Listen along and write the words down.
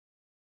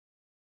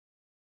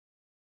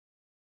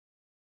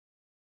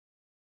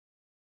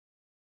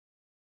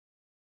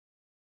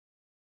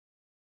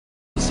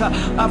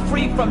are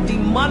free from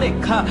demonic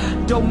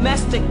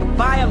domestic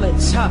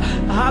violence,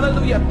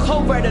 hallelujah,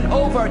 covert and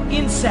overt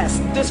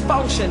incest,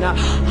 dysfunction,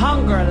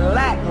 hunger,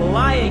 lack,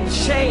 lying,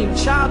 shame,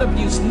 child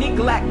abuse,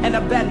 neglect, and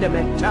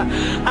abandonment.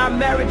 Our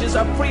marriages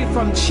are free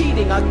from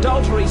cheating,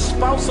 adultery,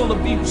 spousal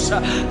abuse,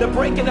 the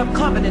breaking of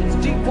covenants,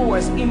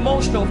 divorce,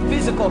 emotional,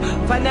 physical,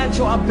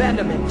 financial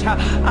abandonment.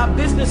 Our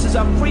businesses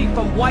are free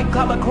from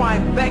white-collar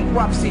crime,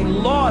 bankruptcy,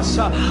 loss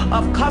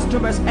of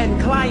customers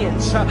and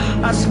clients.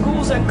 Our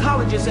schools and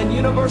colleges and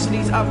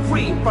universities are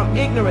free from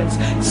ignorance,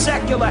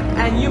 secular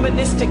and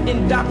humanistic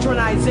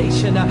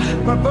indoctrination,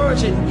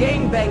 perversion,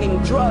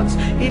 gangbanging, drugs,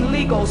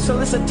 illegal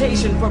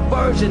solicitation,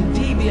 perversion,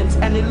 deviance,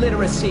 and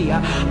illiteracy.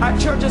 Our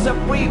churches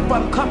are free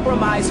from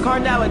compromise,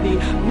 carnality,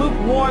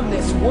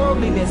 lukewarmness,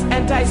 worldliness,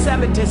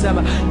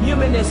 anti-Semitism,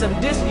 humanism,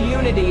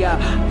 disunity,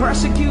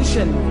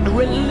 persecution,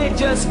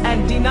 religious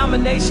and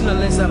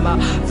denominationalism,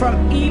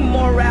 from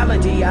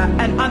immorality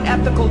and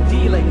unethical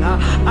dealing.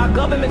 Our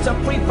governments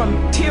are free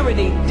from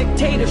tyranny,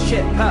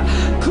 dictatorship,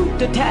 coup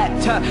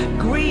d'etat,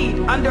 greed,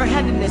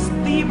 underhandedness,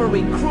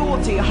 thievery,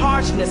 cruelty,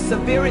 harshness,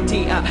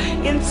 severity,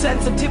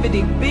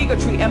 insensitivity,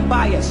 bigotry, and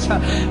bias.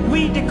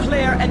 We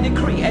declare and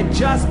decree a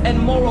just and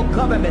moral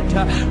government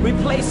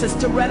replaces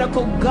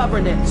tyrannical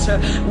governance.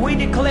 We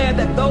declare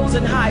that those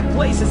in high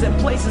places and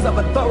places of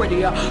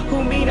authority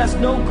who mean us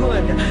no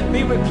good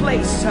be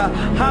replaced,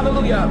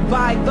 hallelujah,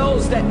 by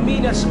those that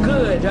mean us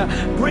good.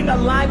 Bring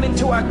alignment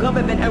to our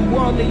government and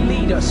worldly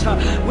leaders.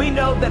 We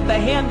know that the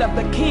hand of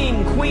the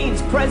king,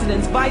 queens,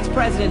 presidents, vice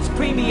presidents,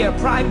 premier,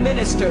 prime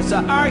ministers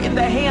are in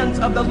the hands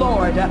of the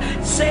Lord.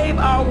 Save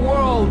our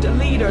world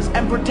leaders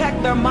and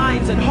protect their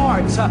minds and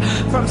hearts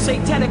from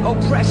satanic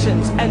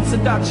oppressions and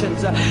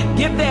seductions.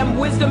 Give them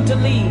wisdom to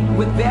lead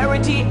with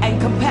verity and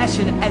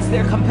compassion as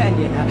their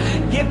companion.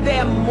 Give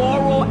them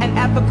moral and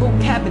ethical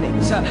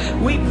cabinets.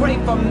 We pray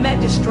for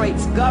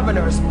magistrates,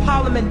 governors,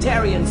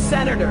 parliamentarians,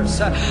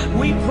 senators.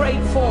 We pray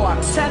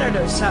for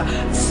senators,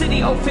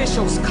 city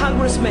officials,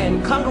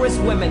 congressmen,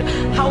 congresswomen,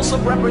 House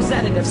of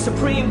Representatives,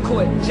 Supreme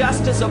Court,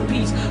 Justice of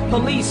Peace,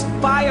 police,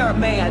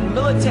 fireman,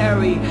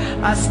 military,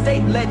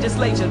 state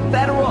legislature,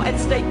 federal and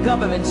state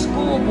government,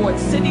 school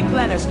boards, city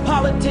planners,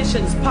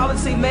 politicians,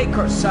 policy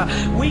makers.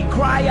 We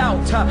cry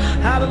out,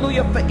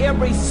 hallelujah, for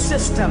every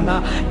system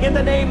in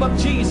the name of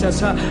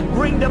Jesus.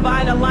 Bring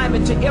divine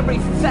alignment to every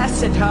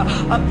facet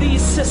of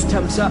these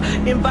systems,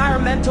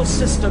 environmental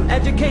system,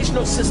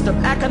 educational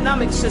system,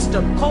 economic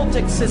system,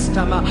 cultic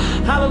system,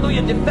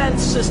 hallelujah,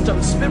 defense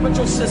system,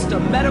 spiritual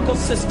system, medical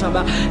system,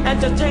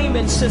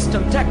 entertainment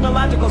system,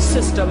 technological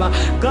system,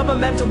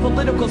 governmental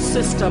political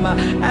system,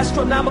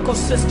 astronomical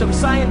system,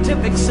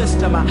 scientific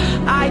system.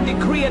 I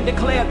decree and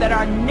declare that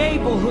our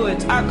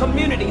neighborhoods, our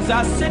communities,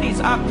 our cities,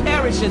 our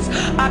parishes,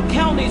 our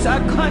counties, our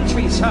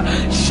countries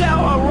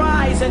shall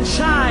arise and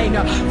shine,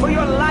 for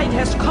your light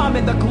has come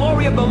and the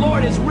glory of the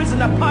Lord is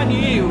risen upon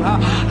you.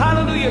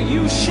 Hallelujah.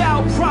 You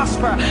shall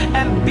prosper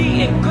and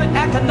be in good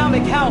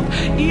economic health,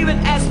 even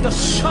as the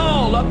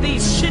soul of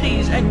these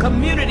cities and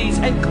communities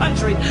and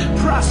countries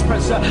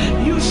prospers.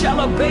 You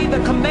shall obey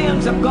the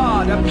commands of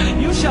God.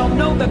 You shall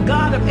know the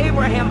God of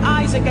Abraham,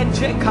 Isaac, and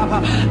Jacob.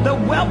 The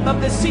wealth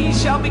of the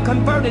seas shall be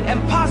converted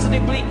and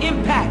positively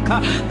impact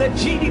the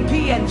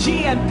GDP and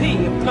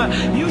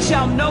GNP. You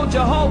shall know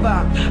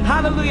Jehovah,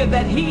 hallelujah,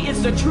 that he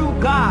is the true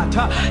God.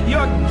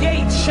 Your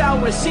gates shall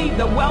receive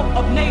the wealth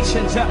of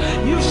nations.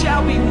 You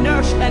shall be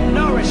nursed and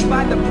nourished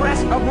by the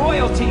breast of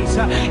royalties.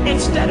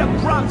 Instead of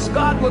bronze,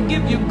 God will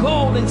give you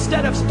gold.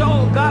 Instead of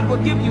stone, God will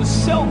give you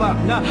silver.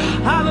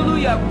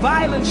 Hallelujah.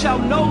 Violence shall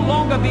no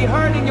longer be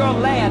heard in your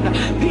land.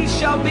 Peace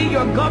shall be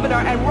your governor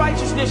and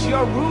righteousness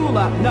your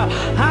ruler.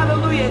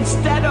 Hallelujah.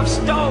 Instead of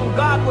stone,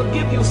 God will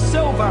give you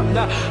silver.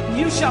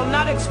 You shall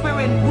not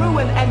experience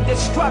ruin and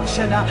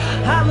destruction.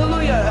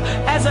 Hallelujah.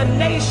 As a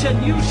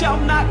nation, you shall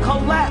not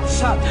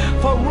collapse.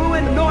 For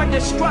ruin nor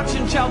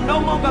destruction shall no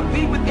longer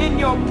be within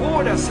your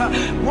borders.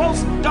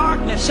 Gross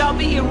darkness shall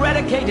be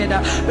eradicated,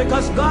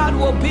 because God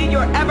will be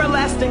your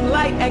everlasting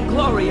light and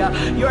glory.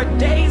 Your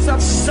days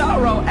of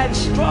sorrow and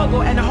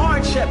struggle and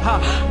hardship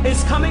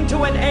is coming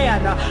to an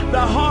end. The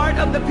heart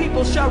of the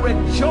people shall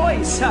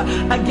rejoice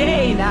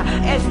again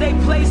as they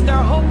place their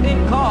hope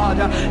in God.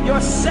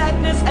 Your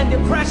sadness and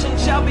depression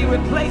shall be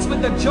replaced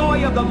with the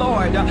joy of the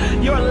Lord.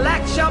 Your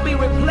lack shall be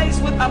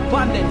replaced with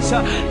abundance.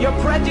 Your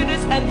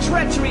prejudice and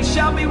treachery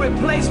shall be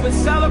replaced with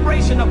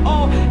celebration of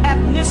all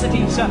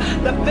ethnicities.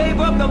 The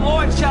favor of the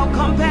Lord shall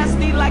compass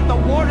thee like the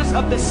waters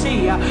of the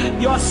sea.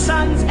 Your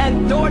sons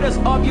and daughters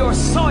of your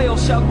soil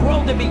shall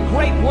grow to be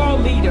great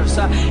world leaders,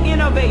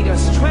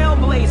 innovators,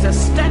 trailblazers,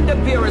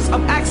 standard bearers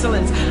of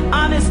excellence,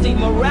 honesty,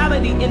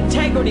 morality,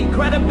 integrity,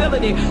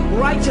 credibility,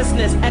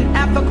 righteousness, and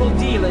unethical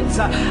dealings.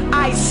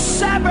 I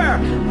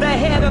sever the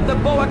head of the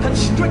boa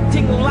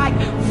constricting like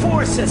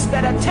forces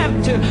that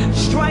attempt to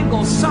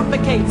strangle,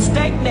 suffocate,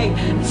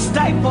 stagnate,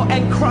 stifle,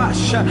 and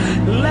crush.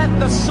 Let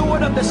the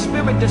sword of the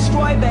Spirit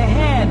destroy the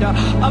head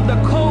of the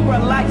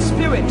cobra-like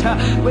spirit,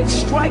 which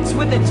strikes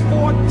with its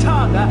forked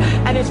tongue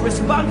and is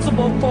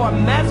responsible for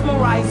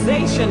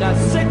mesmerization,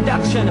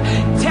 seduction,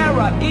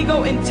 terror,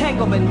 ego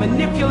entanglement,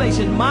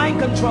 manipulation, mind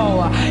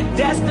control,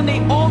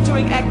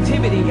 destiny-altering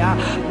activity,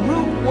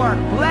 root work,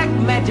 black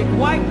magic,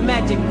 white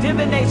magic,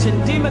 divination,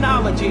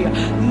 demonology,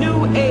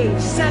 new age,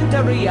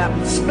 santeria,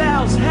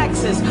 spells,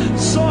 hexes,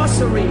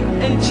 sorcery,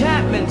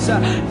 enchantments,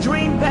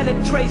 dream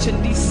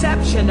penetration,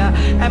 deception,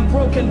 and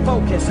broken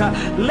focus.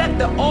 Let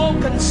the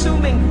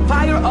all-consuming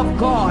fire of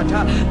God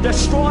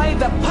destroy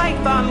the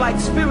python-like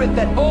spirit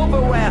that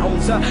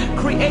overwhelms,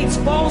 creates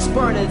false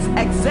burdens,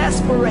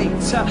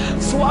 exasperates,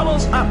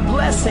 swallows up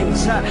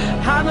blessings.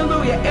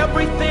 Hallelujah.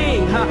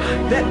 Everything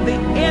that the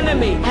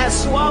enemy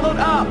has swallowed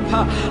up,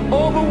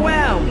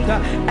 overwhelmed,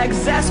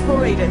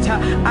 exasperated,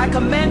 I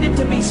command it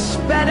to be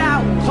sped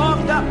out,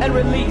 coughed up, and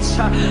released.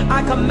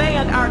 I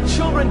command our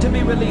children to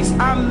be released,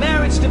 our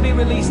marriage to be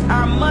released,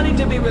 our money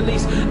to be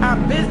released, our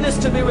business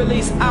to be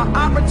released, our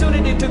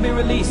opportunity to be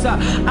released,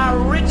 our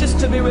riches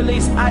to be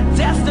released, our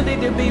destiny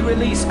to be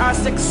released, our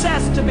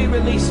success to be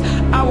released,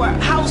 our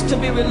house to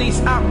be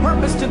released, our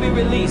purpose to be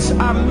released,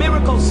 our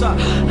miracles,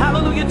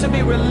 hallelujah, to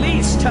be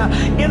released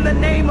in the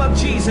name of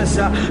Jesus.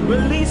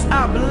 Release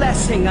our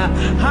blessing.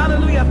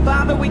 Hallelujah.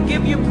 Father, we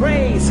give you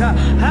praise.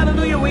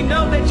 Hallelujah. We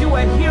know that you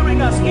are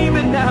hearing us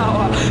even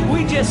now.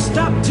 We just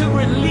stop to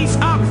release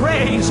our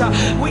praise.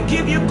 We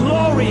give you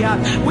glory.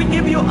 We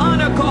give you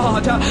honor,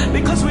 God,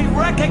 because we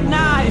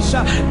recognize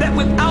that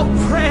without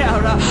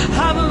prayer,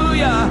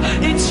 hallelujah,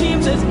 it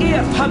seems as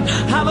if,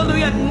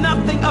 hallelujah,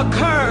 nothing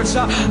occurs.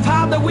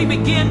 Father, we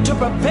begin to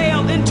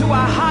prevail into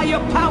a higher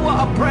power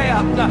of prayer.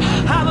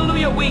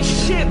 Hallelujah. We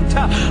shift,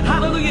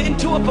 hallelujah,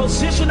 into a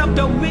position of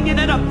dominion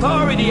and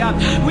authority.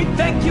 We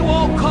thank you,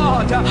 oh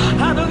God,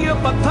 hallelujah,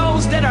 for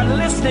those that are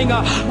listening.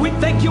 We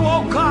thank you,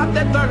 oh God,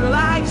 that their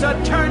lives are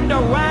turned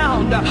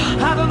around.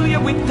 Hallelujah.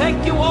 We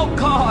thank you, oh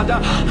God,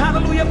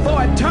 hallelujah,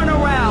 for a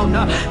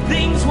turnaround.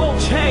 Things will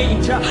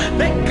change.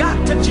 They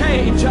got to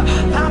change.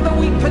 Father,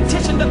 we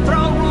petition the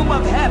throne room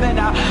of heaven.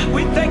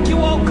 We thank you,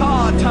 oh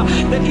God,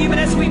 that even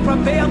as we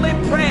prevail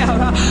in prayer,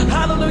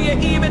 hallelujah,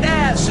 even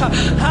as,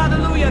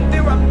 hallelujah,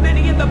 there are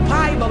many in the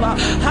Bible,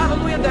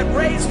 hallelujah, that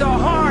raised their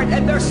heart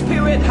and their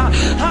spirit,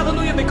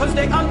 hallelujah, because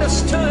they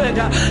understood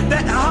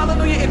that,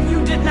 hallelujah, if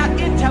you did not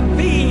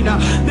intervene,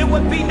 there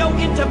would be no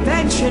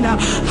intervention.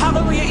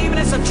 Hallelujah, even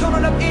as the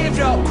children of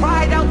Israel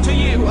cried out to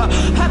you,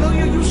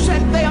 hallelujah, you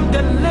sent them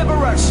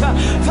deliverers.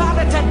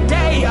 Father,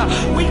 today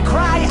we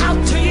cry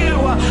out to you.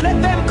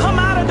 Let them come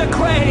out of the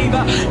grave.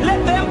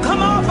 Let them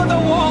come off of the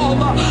wall.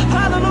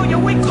 Hallelujah,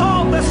 we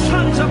call the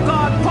sons of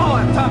God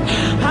forth.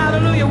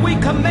 Hallelujah, we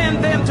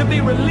command them to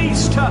be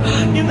released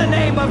in the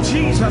name of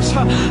Jesus.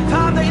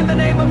 Father, in the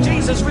name of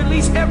Jesus,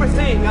 release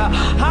everything,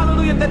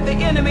 hallelujah, that the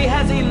enemy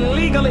has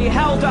illegally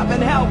held up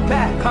and held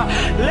back.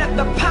 Let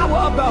the power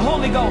of the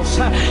Holy Ghost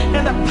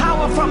and the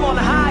power from on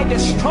high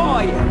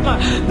destroy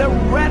the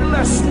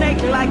rattler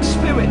snake-like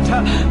spirit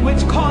which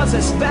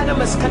causes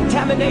venomous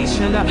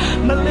contamination,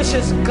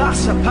 malicious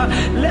gossip.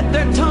 Let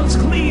their tongues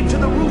cleave to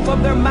the roof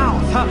of their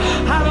mouth.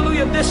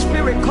 Hallelujah, this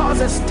spirit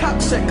causes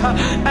toxic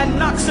and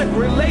noxic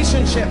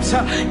relationships.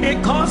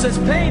 It causes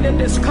pain and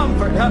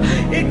discomfort.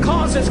 It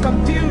causes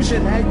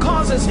confusion. It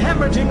causes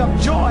hemorrhaging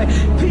of joy,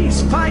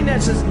 peace,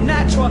 finances,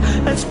 natural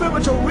and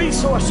spiritual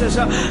resources.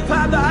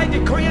 Father, I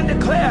decree and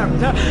declare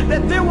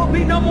that there will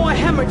be no more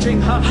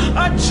hemorrhaging.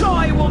 Our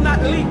joy will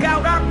not leak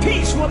out. Our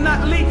peace will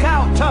not leak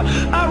out.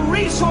 Our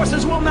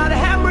resources will not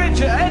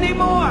hemorrhage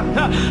anymore.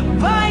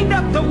 Bind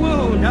up the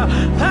wound.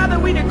 Father,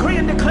 we decree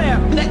and declare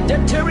that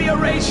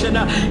deterioration,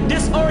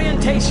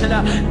 disorientation,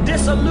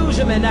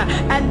 disillusionment,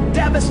 and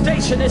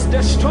devastation is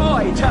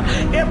destroyed.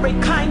 Every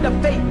kind of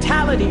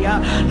fatality,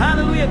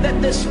 hallelujah,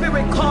 that the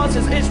spirit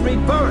causes is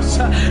reversed.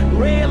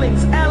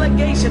 Railings,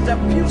 allegations,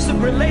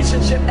 abusive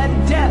relationship,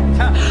 and death.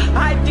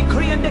 I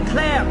decree and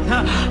declare,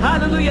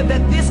 hallelujah,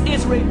 that this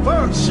is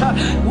reversed.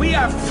 We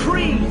are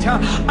freed.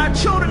 Our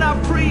children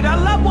are freed. Our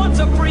loved ones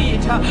are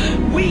freed.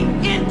 We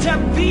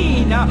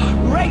intervene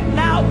right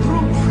now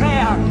through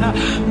prayer.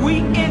 We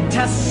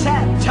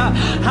intercept,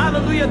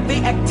 hallelujah, the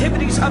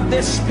activities of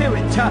this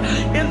spirit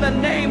in the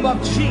name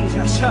of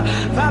Jesus.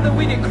 Father,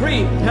 we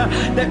decree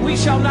that we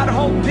shall not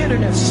hold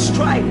bitterness,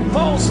 strife,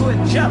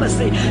 falsehood,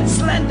 jealousy,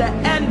 slander,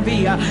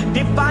 envy,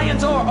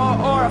 defiance, or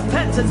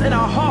offenses in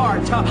our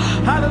heart,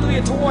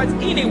 hallelujah, towards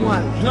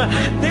anyone.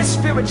 This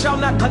spirit shall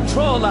not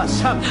control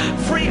us.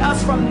 Free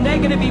us from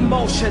negative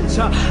emotions.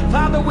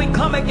 Father, we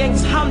come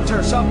against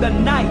hunters of the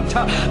night,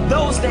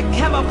 those that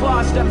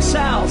camouflage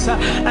themselves,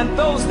 and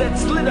those that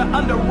slither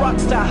under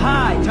rocks to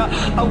hide,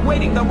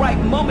 awaiting the right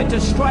moment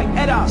to strike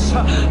at us.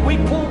 We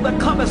pull the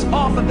covers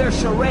off of their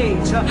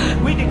charades.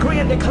 We decree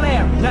and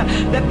declare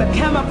that the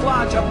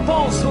camouflage of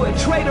falsehood,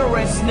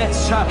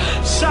 traitorousness,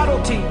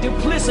 subtlety,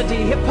 duplicity,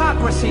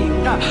 hypocrisy,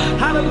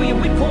 hallelujah,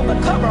 we pull the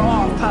cover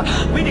off.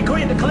 We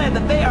decree and declare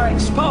that they are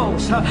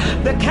exposed.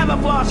 The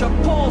camouflage of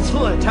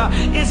falsehood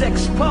is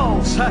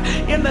exposed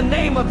in the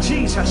name of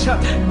Jesus.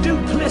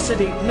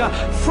 Duplicity,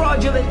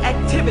 fraudulent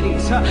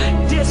activities,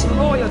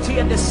 disloyalty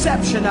and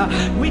deception,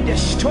 we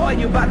destroy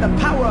you by the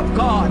power of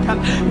God.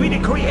 We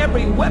decree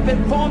every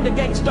weapon formed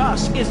against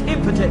us is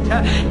impotent.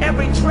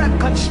 Every trap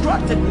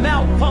constructed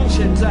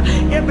malfunctions.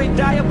 Every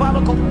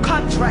diabolical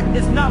contract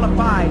is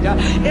nullified.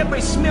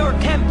 Every smear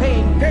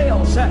campaign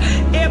fails.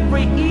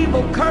 Every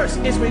evil curse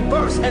is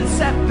reversed and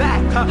set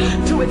back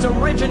to its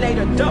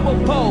originator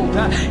double-fold.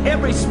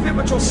 Every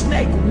spiritual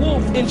snake,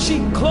 wolf in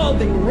sheep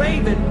clothing,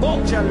 raven,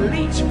 vulture,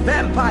 leech,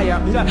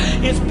 vampire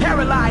is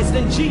paralyzed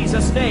in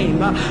Jesus' name.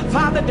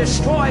 Father,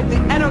 destroy the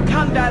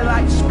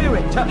anaconda-like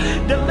spirit.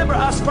 Deliver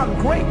us from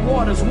great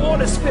waters,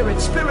 water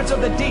spirits, spirits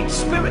of the deep,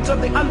 spirits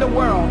of the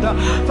underworld.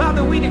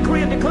 Father, we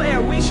decree and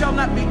declare we shall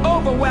not be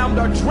overwhelmed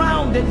or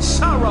drowned in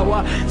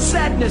sorrow,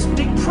 sadness,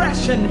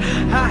 depression,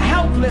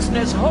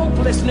 helplessness,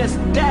 hopelessness,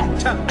 death.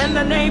 In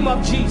the name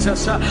of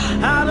Jesus.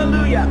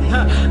 Hallelujah.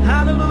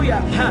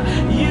 Hallelujah.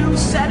 You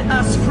set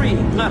us free.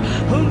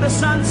 Whom the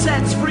Son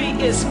sets free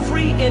is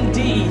free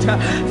indeed.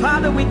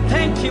 Father, we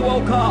thank you,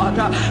 oh God.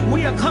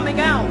 We are coming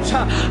out.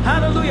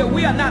 Hallelujah.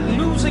 We are not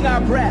losing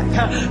our breath.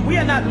 We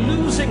are not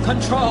losing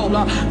control.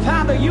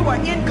 Father, you are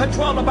in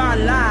control of our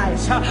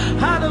lives.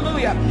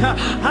 Hallelujah.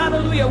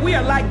 Hallelujah. We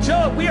are like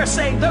Job. We are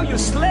saying, though you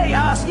slay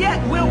us,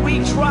 yet will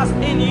we trust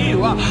in you.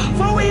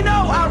 For we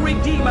know our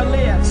Redeemer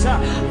lives.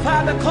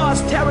 Father,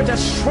 cause terror to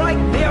strike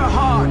their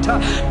heart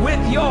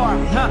with your,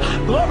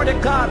 glory to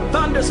God,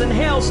 thunders and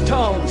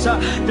hailstones.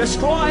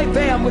 Destroy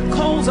them with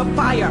coals of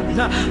fire,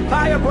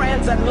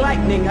 firebrands and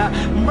lightning.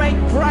 Make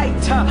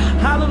bright,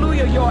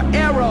 hallelujah, your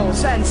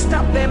arrows and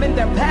stop them in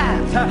their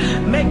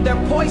path. Make their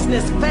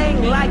poisonous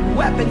fang-like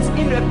weapons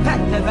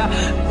ineffective.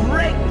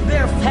 Break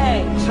their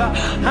fangs.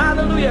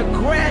 Hallelujah.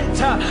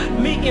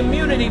 Grant me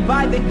immunity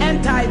by the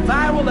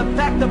antiviral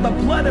effect of the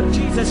blood of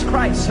Jesus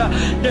Christ.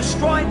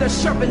 Destroy the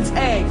serpent's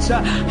eggs.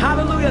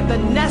 Hallelujah. The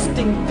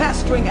nesting,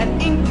 festering,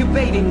 and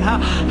incubating.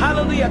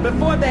 Hallelujah.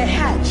 Before they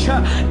hatch.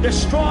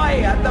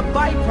 Destroy the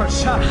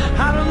vipers.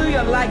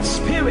 Hallelujah. Like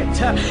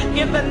spirit.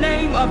 In the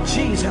name of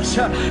Jesus.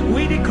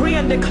 We decree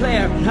and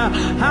declare.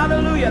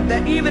 Hallelujah.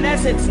 That even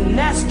as it's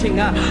nesting.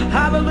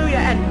 Hallelujah.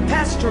 And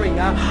festering.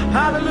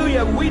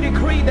 Hallelujah. We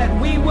decree that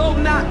we will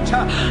not.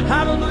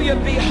 Hallelujah.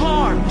 Be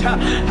harmed.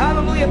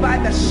 Hallelujah. By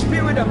the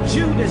spirit of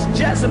Judas,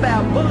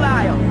 Jezebel,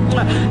 Belial,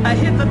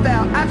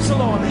 Ahithophel,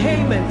 Absalom,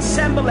 Haman,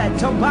 Sanballat,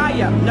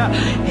 Tobiah,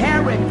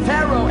 Herod,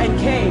 Pharaoh, and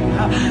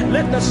Cain.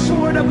 Let the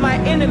sword of my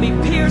enemy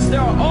pierce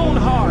their own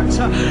hearts.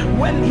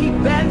 When he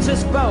bends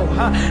his bow,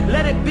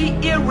 let it be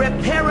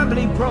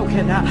irreparably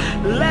broken.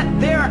 Let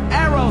their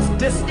arrows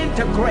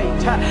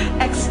disintegrate.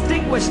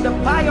 Extinguish the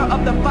fire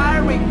of the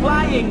fiery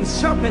flying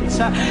serpents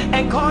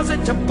and cause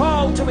it to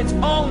fall to its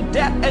own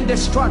death and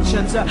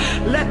destructions.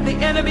 Let the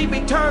enemy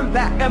be turned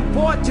back and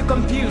brought to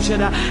confusion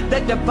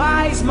that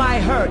devise my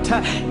hurt.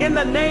 In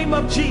the name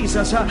of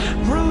Jesus,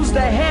 bruise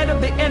the head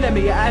of the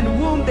enemy and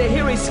wound the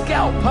hairy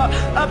scalp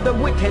of the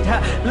wicked.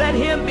 Let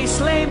him be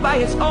slain by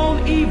his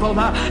own evil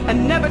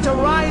and never to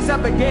rise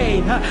up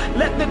again.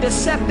 Let the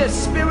deceptive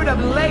spirit of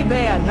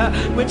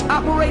Laban, which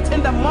operates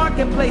in the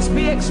marketplace,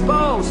 be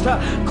exposed.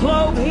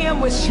 Clothe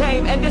him with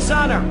shame and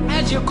dishonor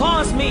as you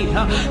cause me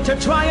to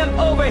triumph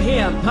over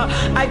him.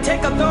 I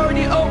take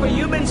authority over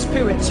human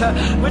spirits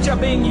which are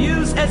being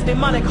used as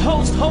demonic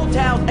hosts,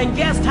 hotels, and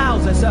guest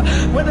houses,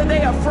 whether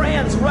they are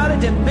friends,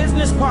 relatives,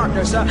 business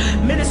partners,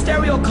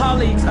 ministerial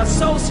colleagues,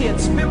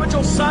 associates,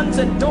 spiritual sons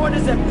and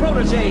daughters and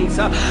proteges.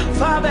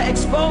 Father,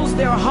 expose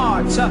their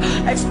hearts,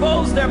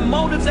 expose their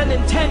motives and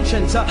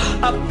intentions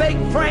of fake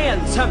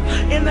friends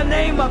in the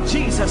name of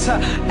Jesus,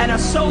 and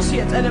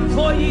associates and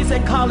employees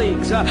and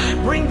colleagues.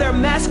 Bring their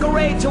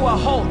masquerade to a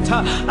halt,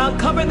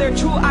 uncover their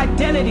true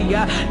identity,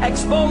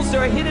 expose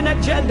their hidden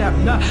agenda,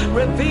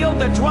 reveal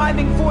the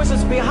driving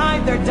forces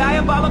behind their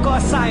diabolical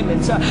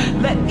assignments.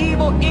 Let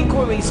evil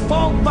inquiries,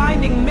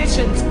 fault-finding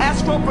missions,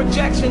 astral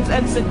projections,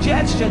 and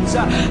suggestions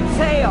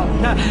fail.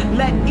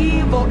 Let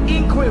evil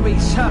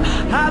inquiries,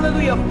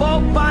 hallelujah,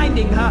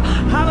 fault-finding,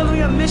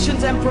 hallelujah,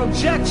 missions and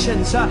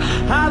projections,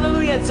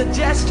 hallelujah, and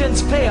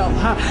suggestions fail.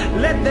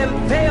 Let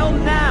them fail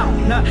now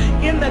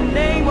in the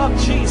name of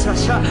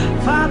Jesus.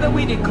 Father,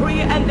 we decree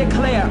and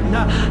declare,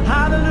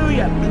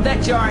 hallelujah,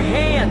 that your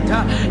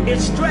hand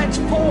is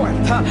stretched forth,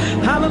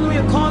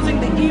 hallelujah, causing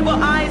the evil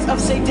eyes of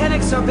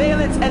satanic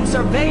surveillance and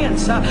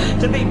surveillance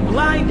to be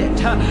blinded.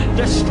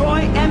 Destroy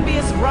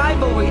envious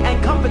rivalry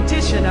and competition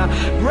opposition.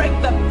 Break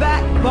the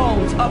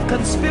backbones of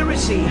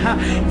conspiracy,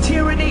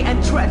 tyranny,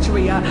 and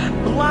treachery.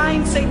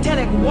 Blind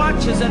satanic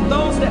watchers and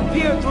those that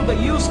peer through the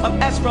use of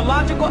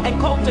astrological and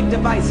cultic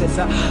devices.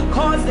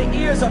 Cause the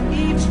ears of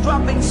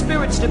eavesdropping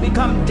spirits to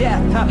become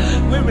deaf.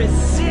 We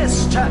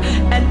resist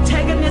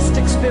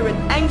antagonistic spirits,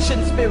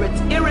 ancient spirits,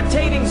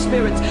 irritating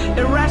spirits,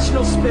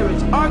 irrational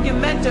spirits,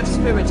 argumentative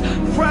spirits,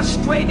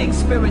 frustrating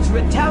spirits,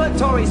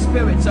 retaliatory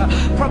spirits,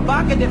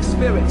 provocative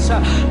spirits,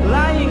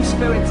 lying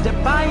spirits,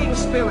 defying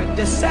spirit,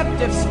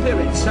 deceptive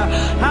spirits,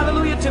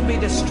 hallelujah, to be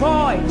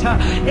destroyed.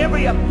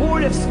 Every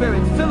abortive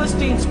spirit,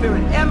 Philistine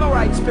spirit,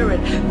 Amorite spirit,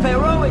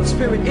 Pharaohic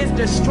spirit is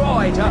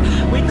destroyed.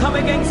 We come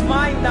against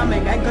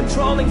mind-numbing and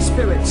controlling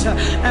spirits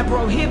and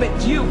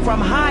prohibit you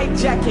from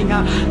hijacking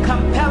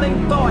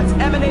compelling thoughts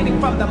emanating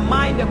from the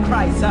mind of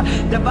Christ,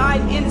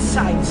 divine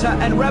insights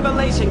and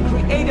revelation,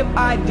 creative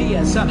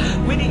ideas,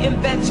 witty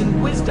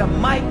invention, wisdom,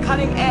 might,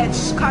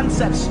 cutting-edge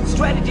concepts,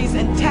 strategies,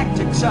 and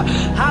tactics.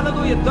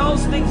 Hallelujah,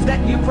 those things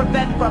that you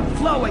prevent from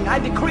flowing, I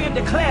decree and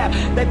declare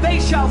that they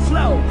shall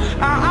flow.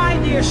 Our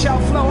ideas shall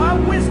flow. Our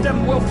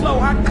wisdom will flow.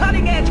 Our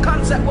cutting-edge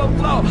concept will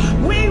flow.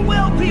 We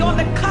will be on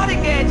the cutting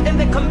edge and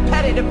the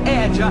competitive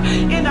edge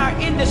in our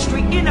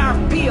industry, in our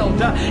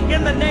field.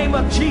 In the name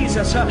of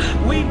Jesus,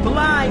 we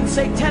blind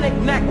satanic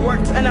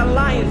networks and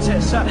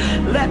alliances.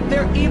 Let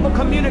their evil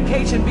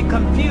communication be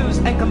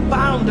confused and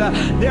confound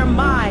their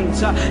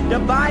minds.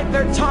 Divide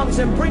their tongues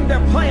and bring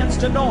their plans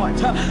to naught.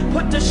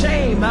 Put to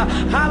shame,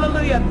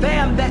 hallelujah,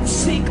 them that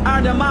seek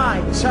our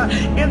demise.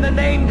 In the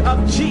name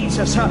of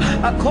Jesus,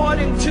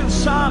 according to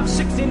Psalm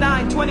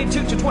 69,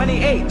 22 to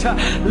 28,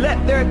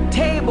 let their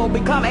table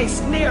become a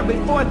snare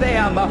before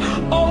them.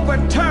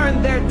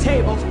 Overturn their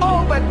tables,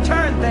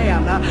 overturn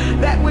them.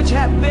 That which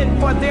have been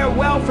for their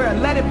welfare,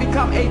 let it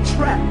become a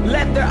trap.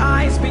 Let their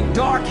eyes be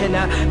darkened,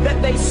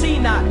 that they see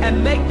not,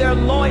 and make their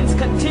loins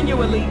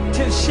continually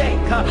to shake.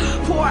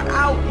 Pour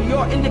out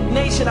your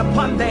indignation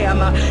upon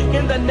them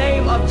in the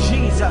name of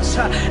Jesus,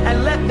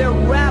 and let their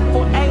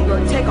wrathful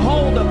anger take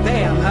hold of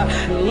them.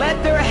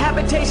 Let their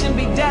habitation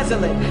be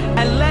desolate,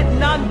 and let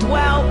none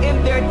dwell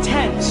in their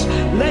tents.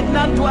 Let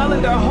none dwell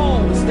in their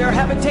homes, their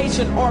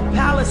habitation, or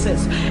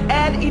palaces.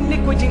 Add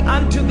iniquity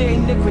unto their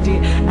iniquity,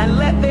 and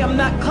let them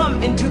not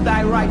come into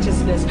thy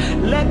righteousness.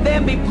 Let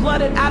them be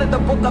blotted out of the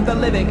book of the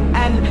living,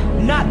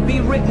 and not be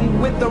written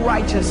with the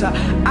righteous.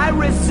 I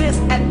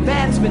resist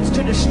advancements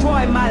to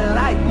destroy my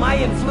life, my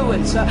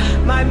influence,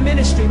 my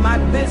ministry, my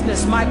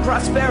business, my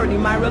prosperity,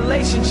 my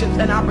relationships,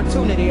 and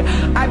opportunity.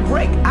 I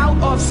break out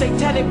of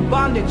satanic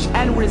bondage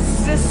and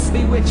resist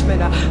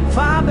bewitchment.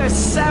 Father,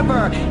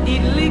 sever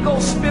illegal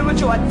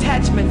spiritual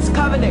attachments,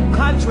 covenant,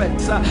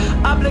 contracts,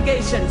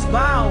 obligations,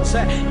 vows.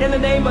 In the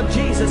name of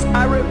Jesus,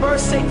 I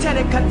reverse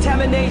satanic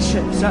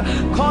contaminations.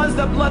 Cause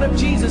the blood of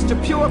Jesus to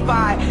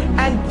purify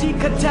and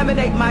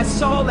decontaminate my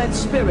soul and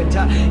spirit.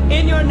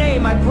 In your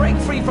name, I break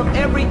free from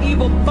every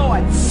evil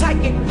thought,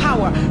 psychic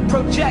power,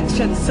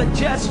 projections,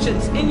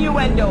 suggestions,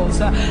 innuendos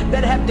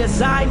that have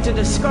designed to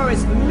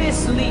discourage,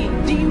 mislead,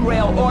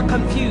 derail, or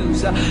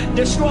confuse.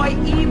 Destroy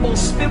evil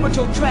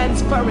spiritual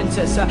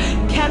transferences.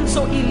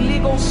 Cancel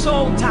illegal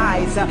soul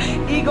ties,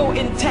 ego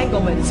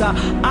entanglements.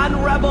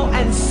 Unravel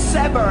and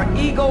sever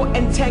ego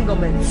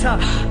entanglements.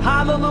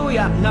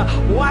 Hallelujah.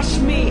 Wash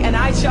me and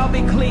I shall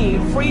be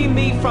clean. Free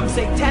me from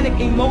satanic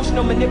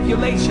emotional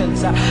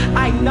manipulations.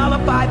 I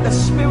nullify the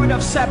spirit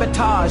of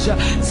sabotage,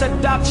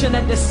 seduction,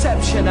 and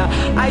deception.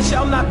 I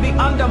shall not be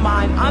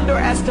undermined,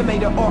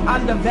 underestimated, or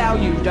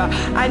undervalued.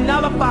 I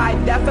nullify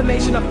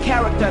defamation of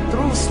character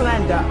through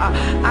slander.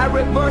 I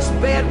reverse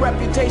bad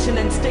reputation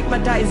and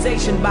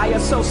stigmatization by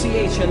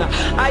association.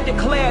 I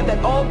declare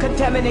that all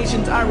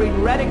contaminations are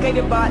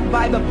eradicated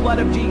by the blood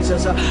of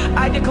Jesus.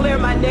 I declare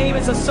my name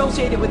is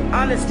associated with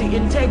honesty,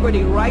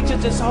 integrity,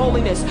 righteousness,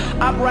 holiness,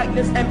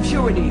 uprightness, and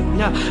purity.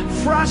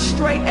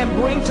 Frustrate and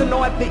bring to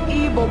naught the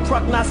evil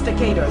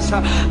prognosticators.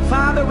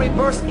 Father,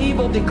 reverse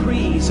evil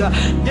decrees.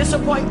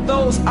 Disappoint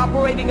those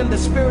operating in the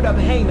spirit of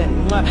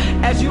Haman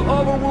as you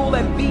overrule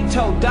and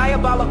veto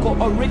diabolical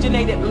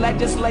originated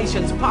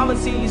legislations,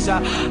 policies,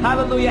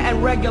 hallelujah,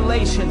 and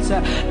regulations.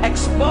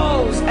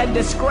 Expose and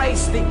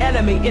disgrace the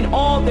enemy in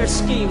all their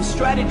schemes,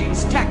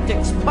 strategies,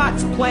 tactics,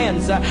 plots,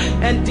 plans,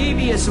 and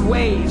devious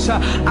ways.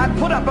 I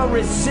put up a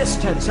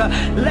resistance.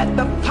 Let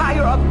the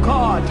fire of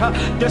God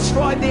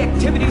destroy the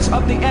activities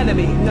of the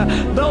enemy.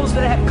 Those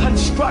that have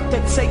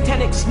constructed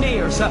satanic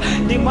snares,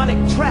 demonic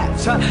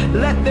traps,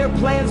 let their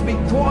plans be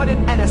thwarted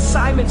and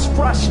assignments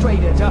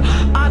frustrated.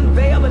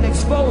 Unveil and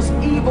expose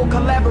evil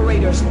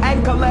collaborators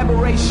and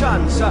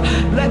collaborations.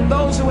 Let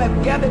those who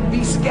have gathered be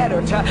be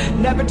scattered,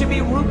 never to be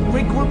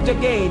regrouped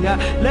again.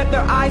 Let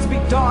their eyes be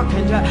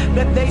darkened,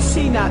 that they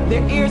see not,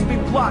 their ears be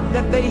blocked,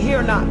 that they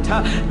hear not.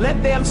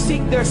 Let them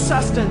seek their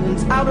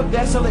sustenance out of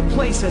desolate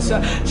places.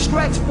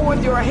 Stretch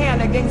forth your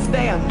hand against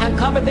them and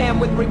cover them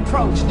with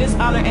reproach,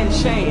 dishonor, and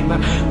shame.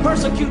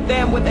 Persecute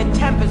them with a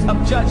tempest of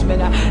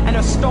judgment and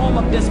a storm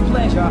of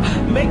displeasure.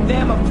 Make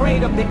them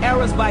afraid of the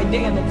arrows by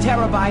day and the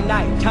terror by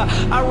night.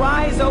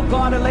 Arise, O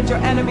God, and let your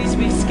enemies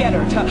be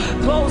scattered.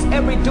 Close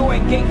every door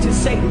and gate to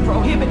Satan.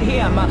 Prohibit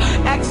him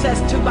access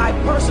to my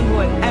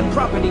personhood and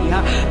property.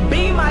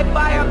 Be my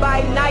fire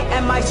by night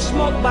and my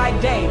smoke by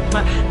day.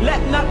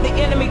 Let not the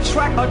enemy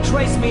track or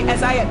trace me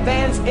as I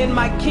advance in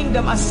my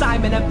kingdom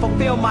assignment and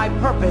fulfill my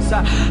purpose.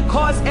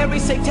 Cause every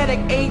satanic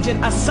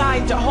agent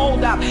assigned to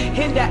hold up,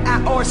 hinder,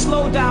 or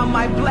slow down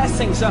my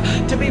blessings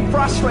to be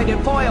frustrated,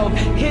 foiled,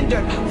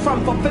 hindered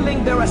from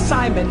fulfilling their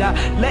assignment.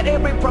 Let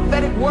every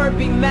prophetic word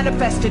be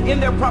manifested in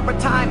their proper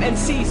time and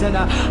season.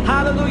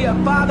 Hallelujah.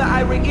 Father,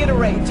 I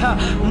reiterate,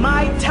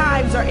 my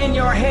times are in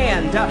your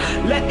hand.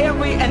 Let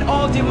every and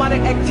all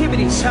demonic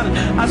activities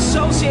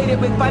associated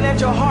with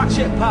financial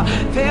hardship,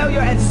 failure,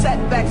 and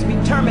setbacks be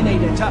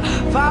terminated.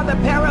 Father,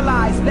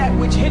 paralyze that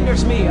which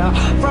hinders me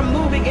from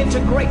moving into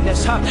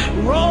greatness.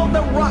 Roll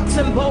the rocks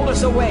and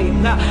boulders away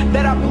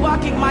that are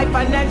blocking my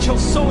financial,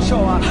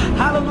 social,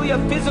 hallelujah,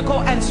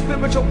 physical and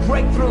spiritual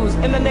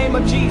breakthroughs in the name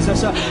of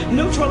Jesus.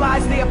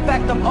 Neutralize the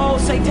effect of all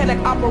satanic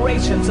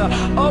operations.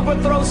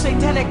 Overthrow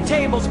satanic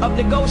tables of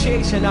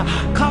negotiation,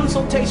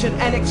 consultation,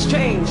 and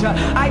exchange.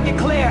 I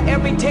declare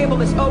every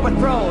table is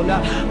overthrown.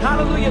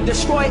 Hallelujah.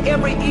 Destroy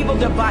every evil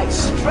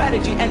device,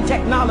 strategy, and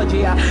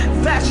technology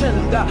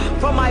fashioned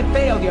for my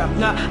failure.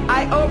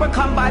 I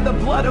overcome by the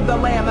blood of the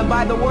Lamb and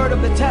by the word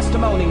of the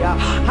testimony.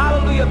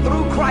 Hallelujah.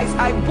 Through Christ,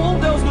 I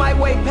bulldoze my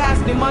way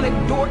past demonic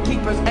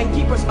doorkeepers and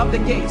keepers of the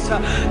gates.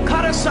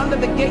 Cut asunder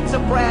the gates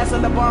of brass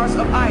and the bars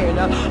of iron.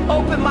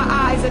 Open my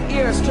eyes and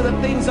ears to the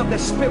things of the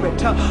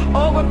Spirit.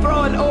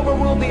 Overthrow and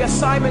overrule the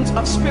assignments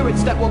of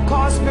spirits that will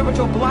cause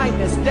spiritual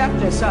blindness,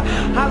 deafness,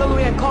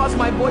 hallelujah, and cause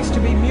my voice to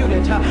be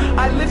muted.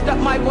 I lift up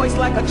my voice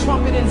like a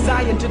trumpet in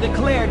Zion to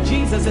declare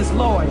Jesus is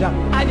Lord.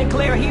 I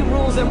declare he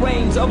rules and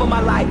reigns over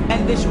my life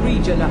and this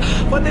region.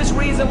 For this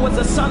reason was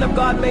the Son of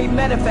God made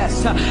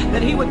manifest,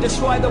 that he would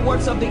destroy the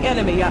works of the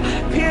enemy.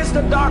 Pierce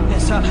the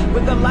darkness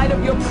with the light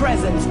of your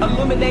presence,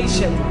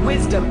 illumination,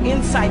 wisdom,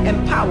 insight,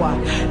 and power.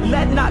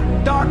 Let not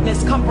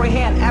darkness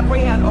comprehend,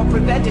 apprehend, or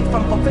prevent it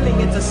from fulfilling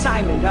its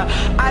assignment.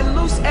 I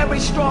loose every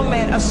strong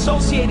man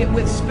associated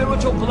with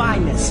spiritual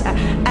blindness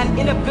and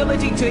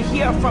inability to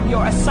hear from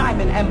your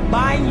assignment and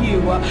bind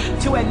you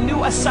to a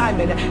new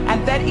assignment,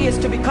 and that is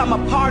to become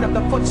a part of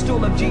the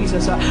footstool of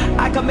Jesus.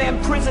 I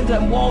command prisons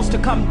and walls to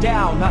come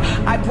down.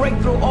 I break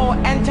through all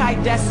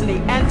anti-destiny,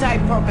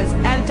 anti-purpose,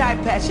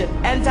 anti-passion,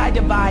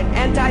 anti-divine,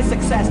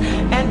 anti-success,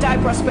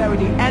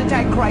 anti-prosperity,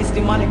 anti-Christ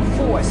demonic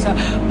force.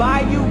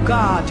 By you,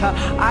 God,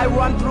 I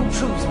run through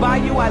troops. By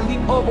you, I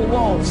leap over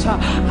walls.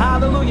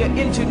 Hallelujah.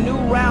 Into new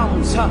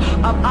realms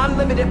of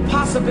unlimited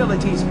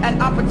possibilities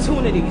and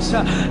opportunities.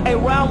 A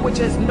realm which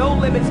has no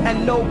limits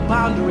and no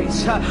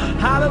boundaries.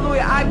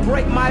 Hallelujah. I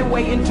break my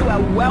way into a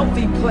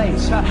wealthy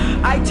place.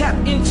 I tap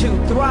into,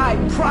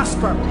 thrive,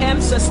 prosper,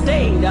 and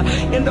sustain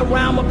in the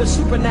realm of the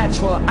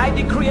supernatural. I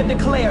decree and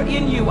declare,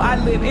 in you I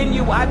live, in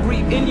you I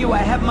breathe, in you I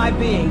have my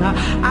being.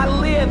 I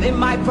live in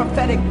my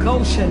prophetic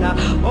Goshen.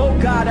 Oh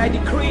God, I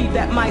decree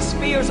that my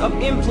spheres of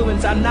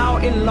influence are now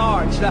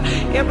enlarged.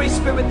 Every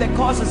spirit that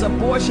causes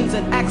abortions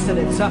and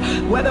accidents,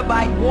 whether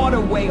by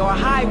waterway or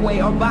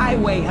highway or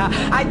byway,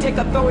 I take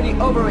authority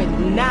over it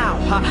now.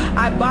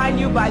 I bind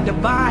you by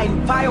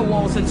divine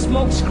firewalls and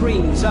smoke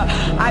screens.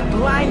 I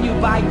blind you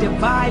by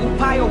divine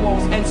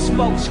firewalls and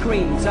smoke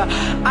screens.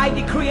 I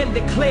decree and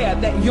declare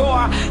that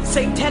your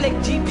satanic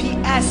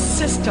GPS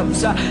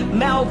systems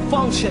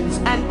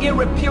malfunctions and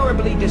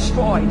irreparably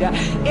destroyed.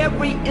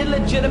 Every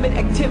illegitimate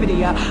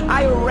activity,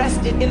 I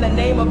arrest it in the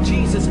name of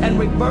Jesus and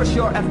reverse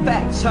your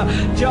effects.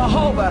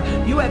 Jehovah,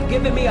 you have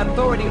given me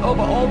authority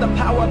over all the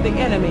power of the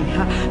enemy.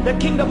 The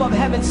kingdom of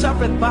heaven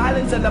suffereth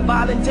violence, and the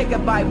violent take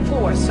it by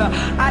force.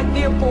 I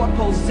therefore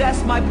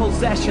possess my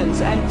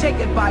possessions and take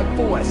it by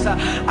force.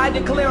 I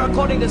declare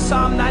according to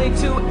Psalm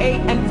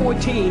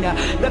 92:8-14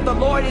 that the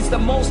Lord is the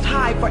most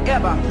high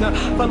forever.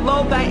 For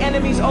lo, thy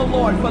enemies, O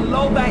Lord, for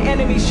lo, thy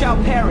enemies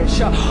shall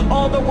perish.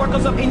 All the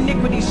workers of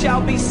iniquity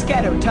shall be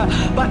scattered.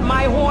 But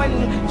my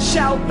horn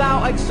shalt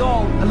thou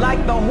exalt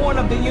like the horn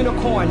of the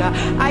unicorn.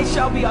 I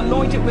shall be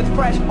anointed with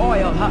fresh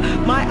oil.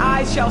 My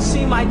eyes shall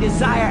see my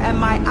desire, and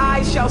my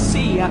eyes shall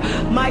see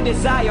my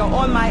desire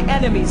on my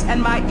enemies,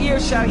 and my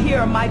ears shall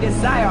hear my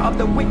desire of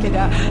the wicked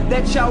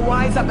that shall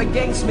rise up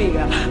against me.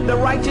 The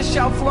righteous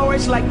shall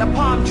flourish like the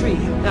palm tree.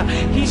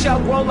 He shall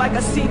grow like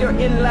a cedar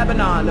in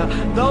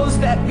Lebanon. Those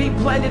that be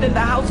planted in the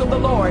house of the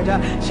Lord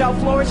shall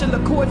flourish in the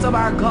courts of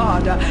our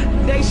God.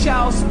 They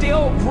shall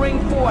still bring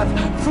forth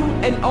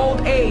fruit in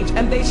old age,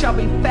 and they shall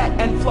be fat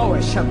and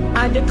flourish.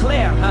 I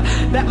declare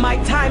that my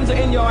times are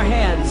in your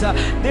hands.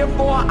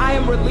 Therefore, I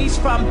am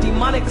released from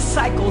demonic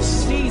cycles,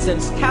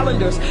 seasons,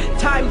 calendars,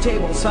 timetables,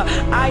 timetables.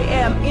 I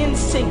am in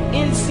sync,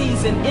 in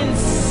season, in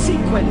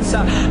sequence.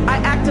 I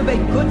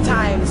activate good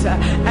times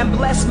and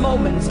blessed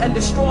moments and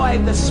destroy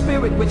the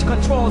spirit which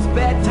controls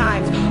bad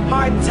times,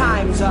 hard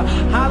times,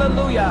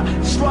 hallelujah,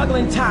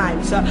 struggling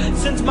times.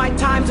 Since my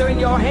times are in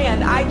your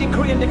hand, I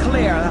decree and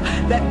declare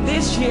that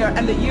this year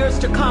and the years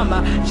to come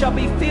shall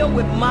be filled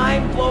with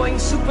mind-blowing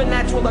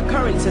supernatural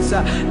occurrences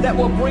that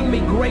will bring me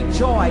great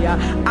joy.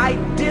 I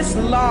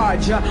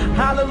dislodge,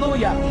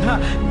 hallelujah,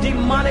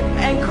 demonic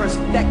anchors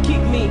that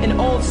keep me in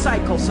old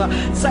cycles,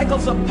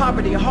 cycles of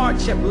poverty,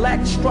 hardship,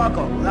 lack,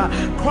 struggle,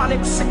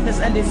 chronic sickness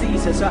and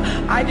diseases.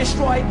 I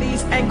destroy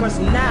these anchors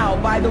now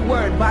by the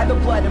word, by the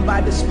blood, and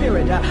by the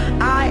spirit.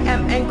 I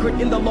am anchored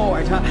in the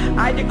Lord.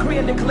 I decree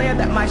and declare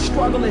that my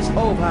struggle is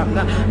over.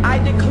 I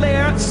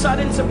declare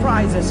sudden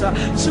surprises,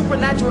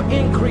 supernatural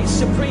increase,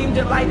 supreme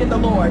delight in the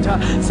Lord,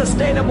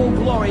 sustainable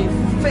glory,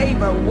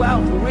 favor,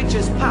 wealth,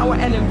 riches, power,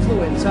 and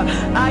influence.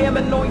 I am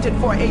anointed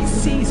for a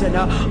season.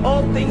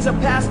 All things are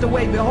passed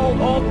away.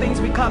 Behold, all things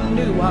become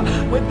new.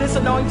 With this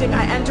anointing,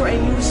 I enter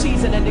a new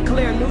season and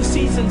declare new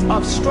seasons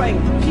of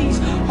strength, peace,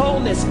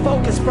 wholeness,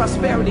 focus,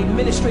 prosperity,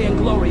 ministry, and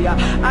glory.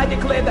 I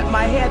declare that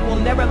my head will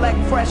never lack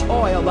fresh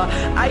oil.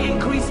 I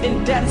increase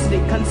in density,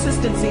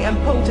 consistency, and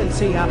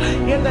potency.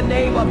 In the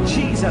name of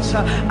Jesus,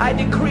 I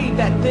decree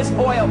that this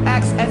oil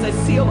acts as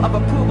a seal of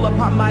approval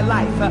upon my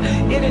life.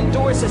 It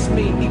endorses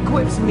me,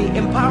 equips me,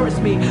 empowers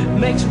me,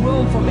 makes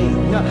room for me,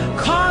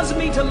 cause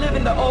me to live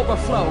in the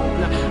overflow,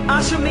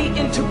 usher me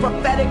into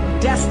prophetic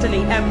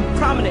destiny and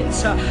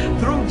prominence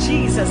through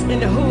Jesus,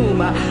 in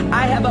whom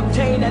I have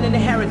obtained an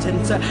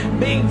inheritance,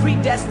 being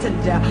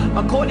predestined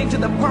according to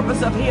the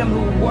purpose of him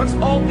who works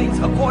all things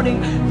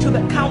according to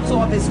the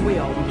counsel of his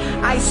will.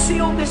 I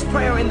seal this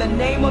prayer in the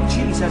name of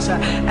Jesus,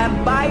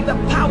 and by the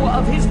power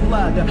of his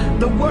blood,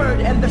 the word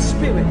and the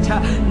spirit,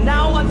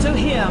 now unto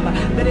him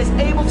that is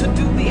able to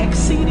do the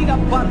exceeding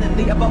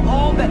abundantly above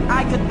all that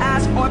I could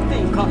ask or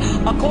think,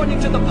 according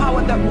to the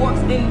power that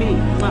works in me.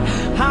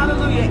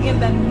 Hallelujah. In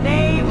the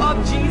name of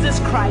Jesus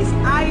Christ,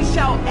 I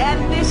shall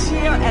end this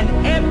year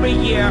and every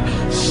year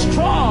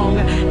strong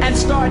and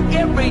start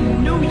every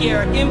new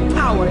year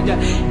empowered.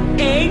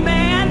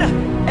 Amen.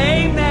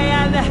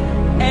 Amen.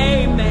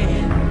 Amen.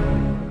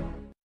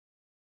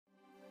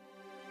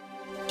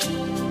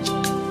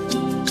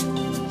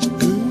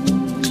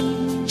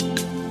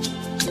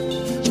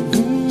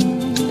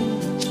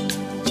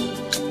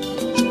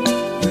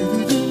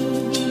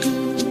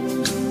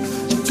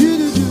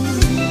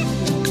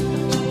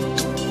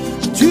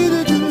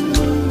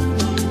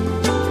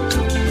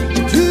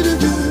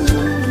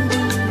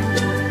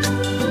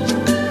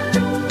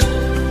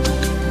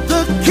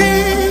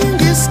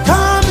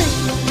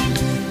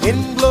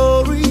 In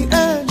glory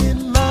and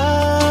in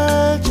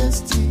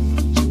majesty,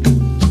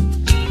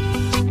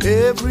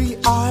 every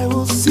eye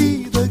will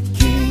see the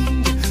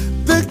King.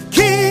 The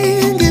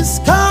King is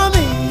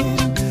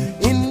coming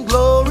in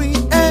glory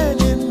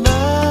and in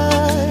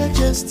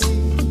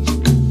majesty.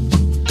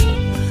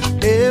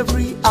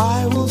 Every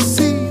eye will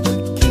see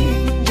the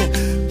King.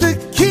 The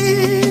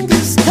King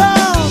is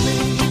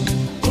coming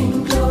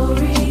in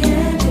glory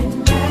and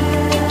in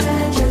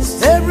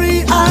majesty.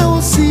 Every eye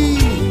will see.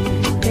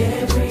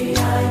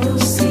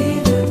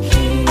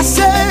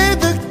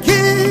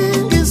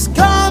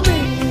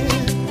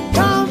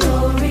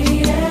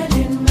 Glory and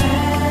in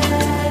majesty.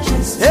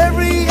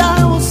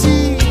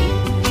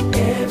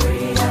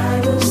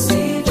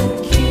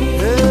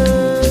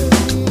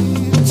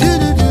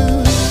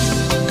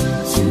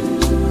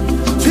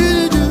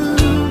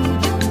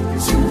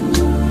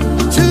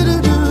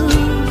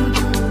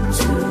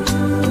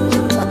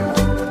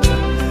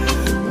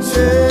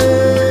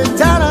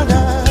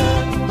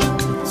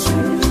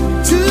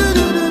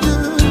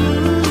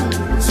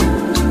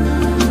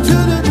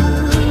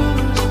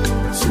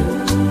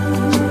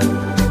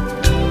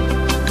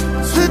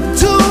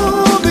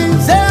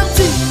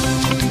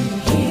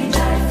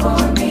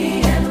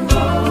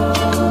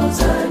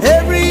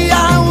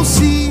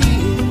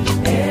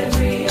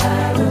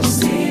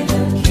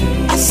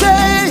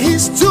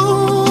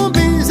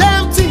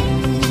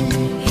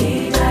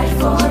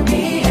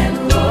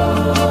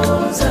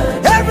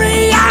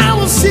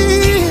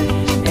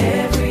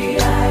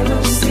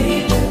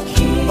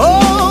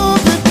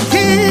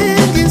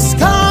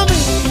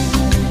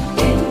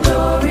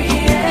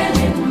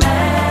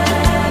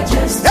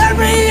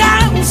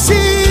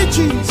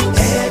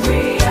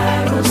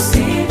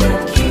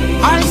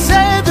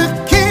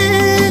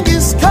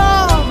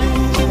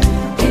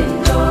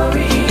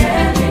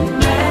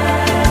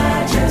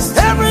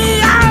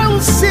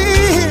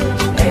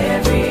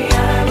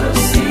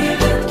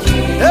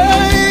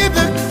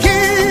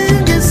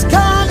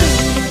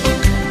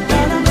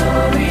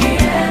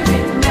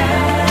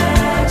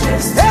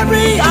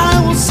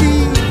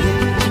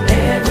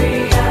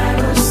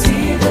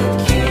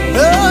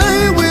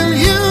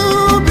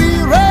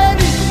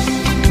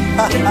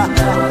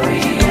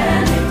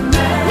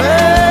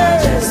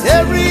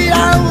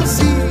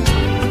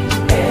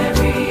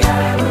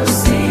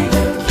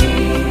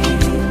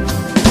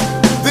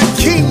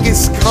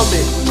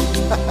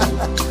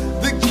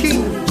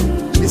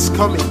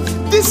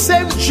 coming. This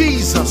same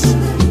Jesus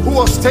who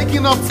was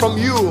taken up from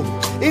you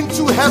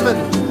into heaven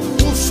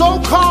will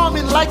so come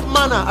in like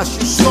manner as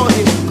you saw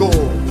him go.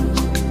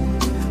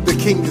 The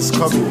King is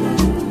coming.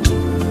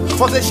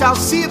 For they shall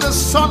see the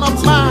Son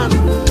of Man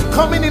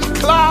coming in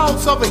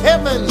clouds of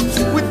heaven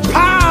with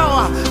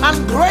power and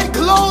great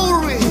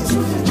glory.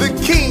 The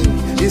King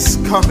is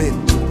coming.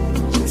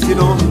 You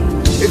know,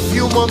 a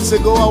few months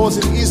ago I was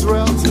in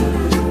Israel.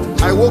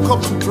 I woke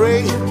up to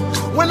pray.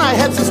 When I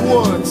heard these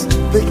words,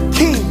 the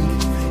King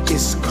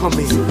is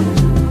coming.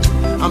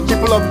 And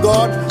people of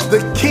God,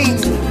 the King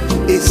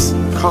is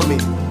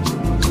coming.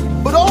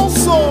 But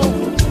also,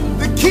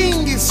 the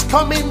King is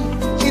coming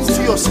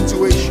into your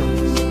situation.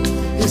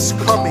 He's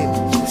coming.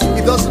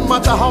 It doesn't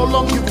matter how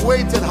long you've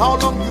waited, how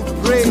long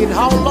you've prayed,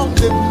 how long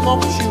they've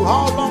mocked you,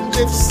 how long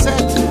they've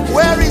said,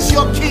 where is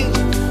your King?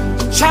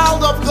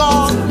 Child of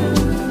God,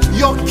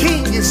 your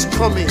King is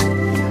coming.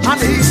 And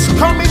he's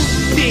coming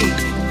big.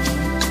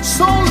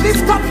 So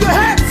lift up your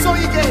heads, O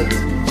ye gates,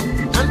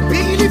 and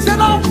be lifted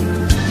up,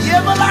 ye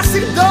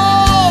everlasting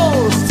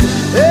doors.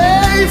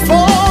 Hey,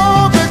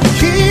 for the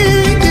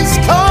King is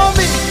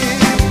coming.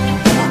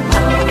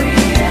 Glory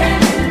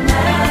and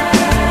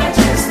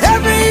majesty.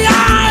 Every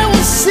eye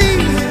will see.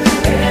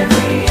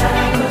 Every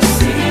eye will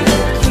see the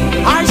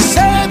King. I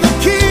say the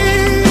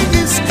King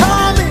is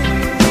coming.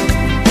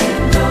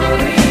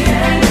 Glory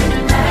and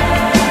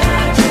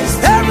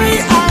majesty. Every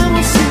eye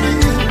will see.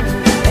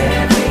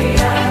 Every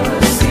eye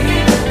will see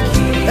the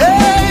King.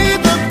 Hey,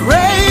 the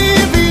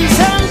grave is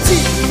empty.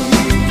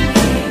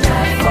 He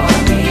died for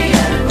me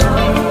and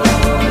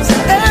rose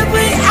again.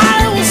 Every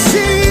eye will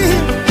see.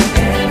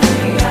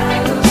 Every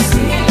eye will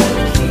see the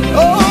King.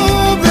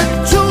 Oh, the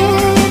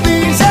tomb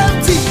is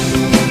empty.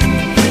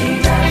 He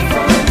died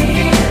for me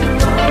and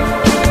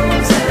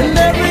rose again. And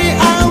every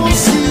eye will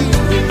see.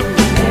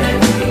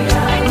 Every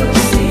eye will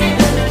see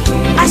the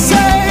King. I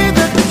say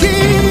the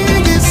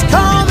King is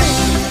coming.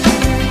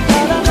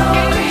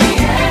 Glory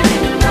and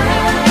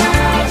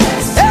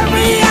majesty.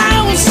 Every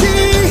eye will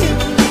see.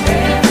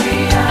 Every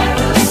eye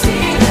will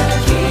see the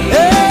King.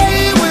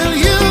 Hey, will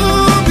you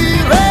be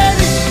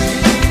ready?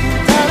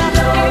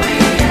 Glory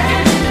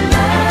and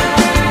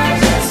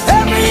majesty.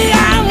 Every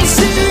eye will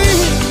see.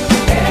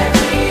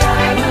 Every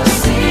eye will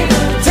see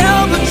the King.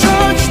 Tell the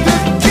church the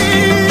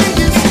King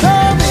is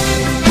coming.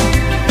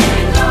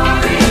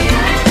 Glory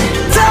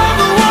and Tell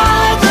the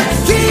world the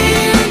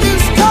King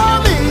is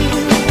coming.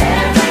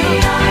 every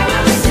eye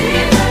will see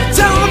the King.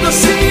 Tell the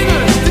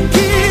sinners the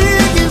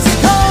King is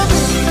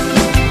coming.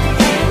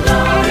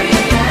 Glory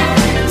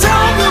and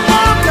Tell the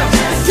mockers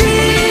the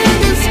King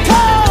is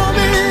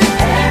coming.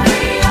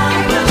 every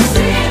eye will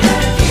see the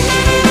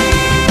King.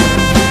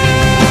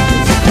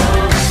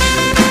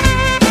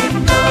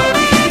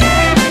 Glory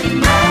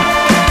and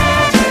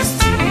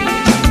majesty.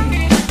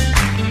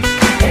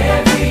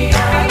 Every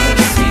eye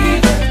will see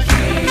the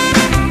King.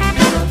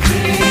 The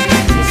King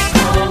is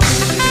coming.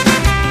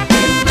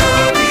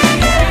 Glory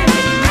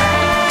and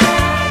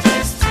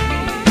majesty.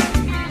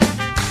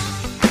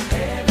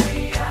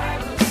 Every eye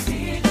will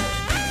see the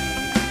King.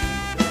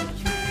 The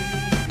King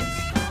is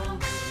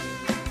coming.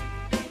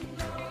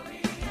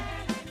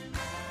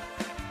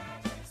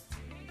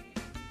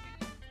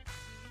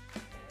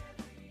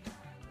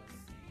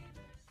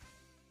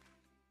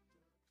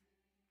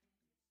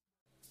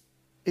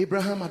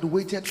 Abraham had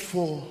waited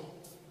for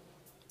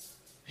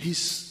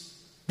his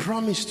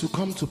promise to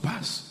come to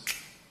pass.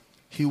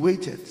 He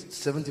waited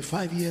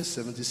 75 years,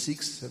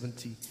 76,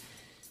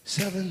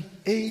 77,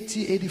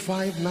 80,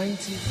 85,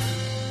 90.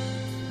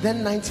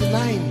 Then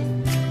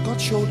 99, God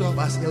showed up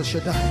as El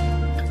Shaddai.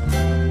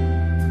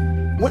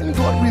 When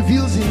God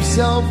reveals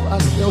himself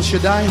as El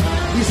Shaddai,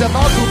 he's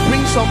about to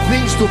bring some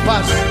things to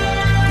pass.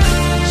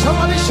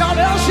 Somebody shout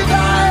El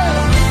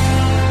Shaddai!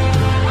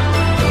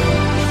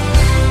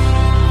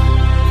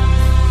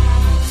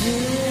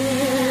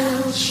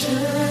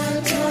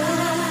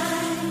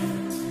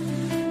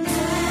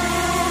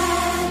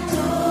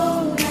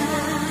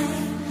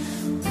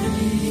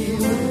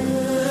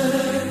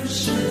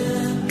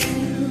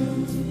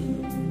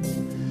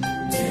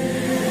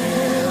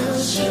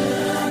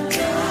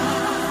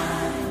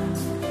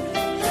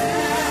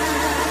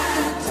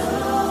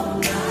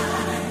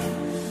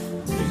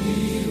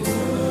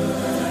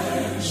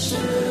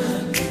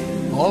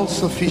 All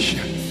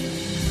sufficient.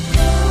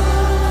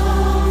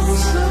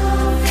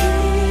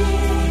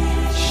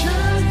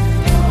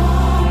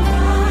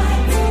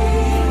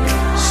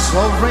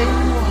 Sovereign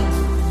one.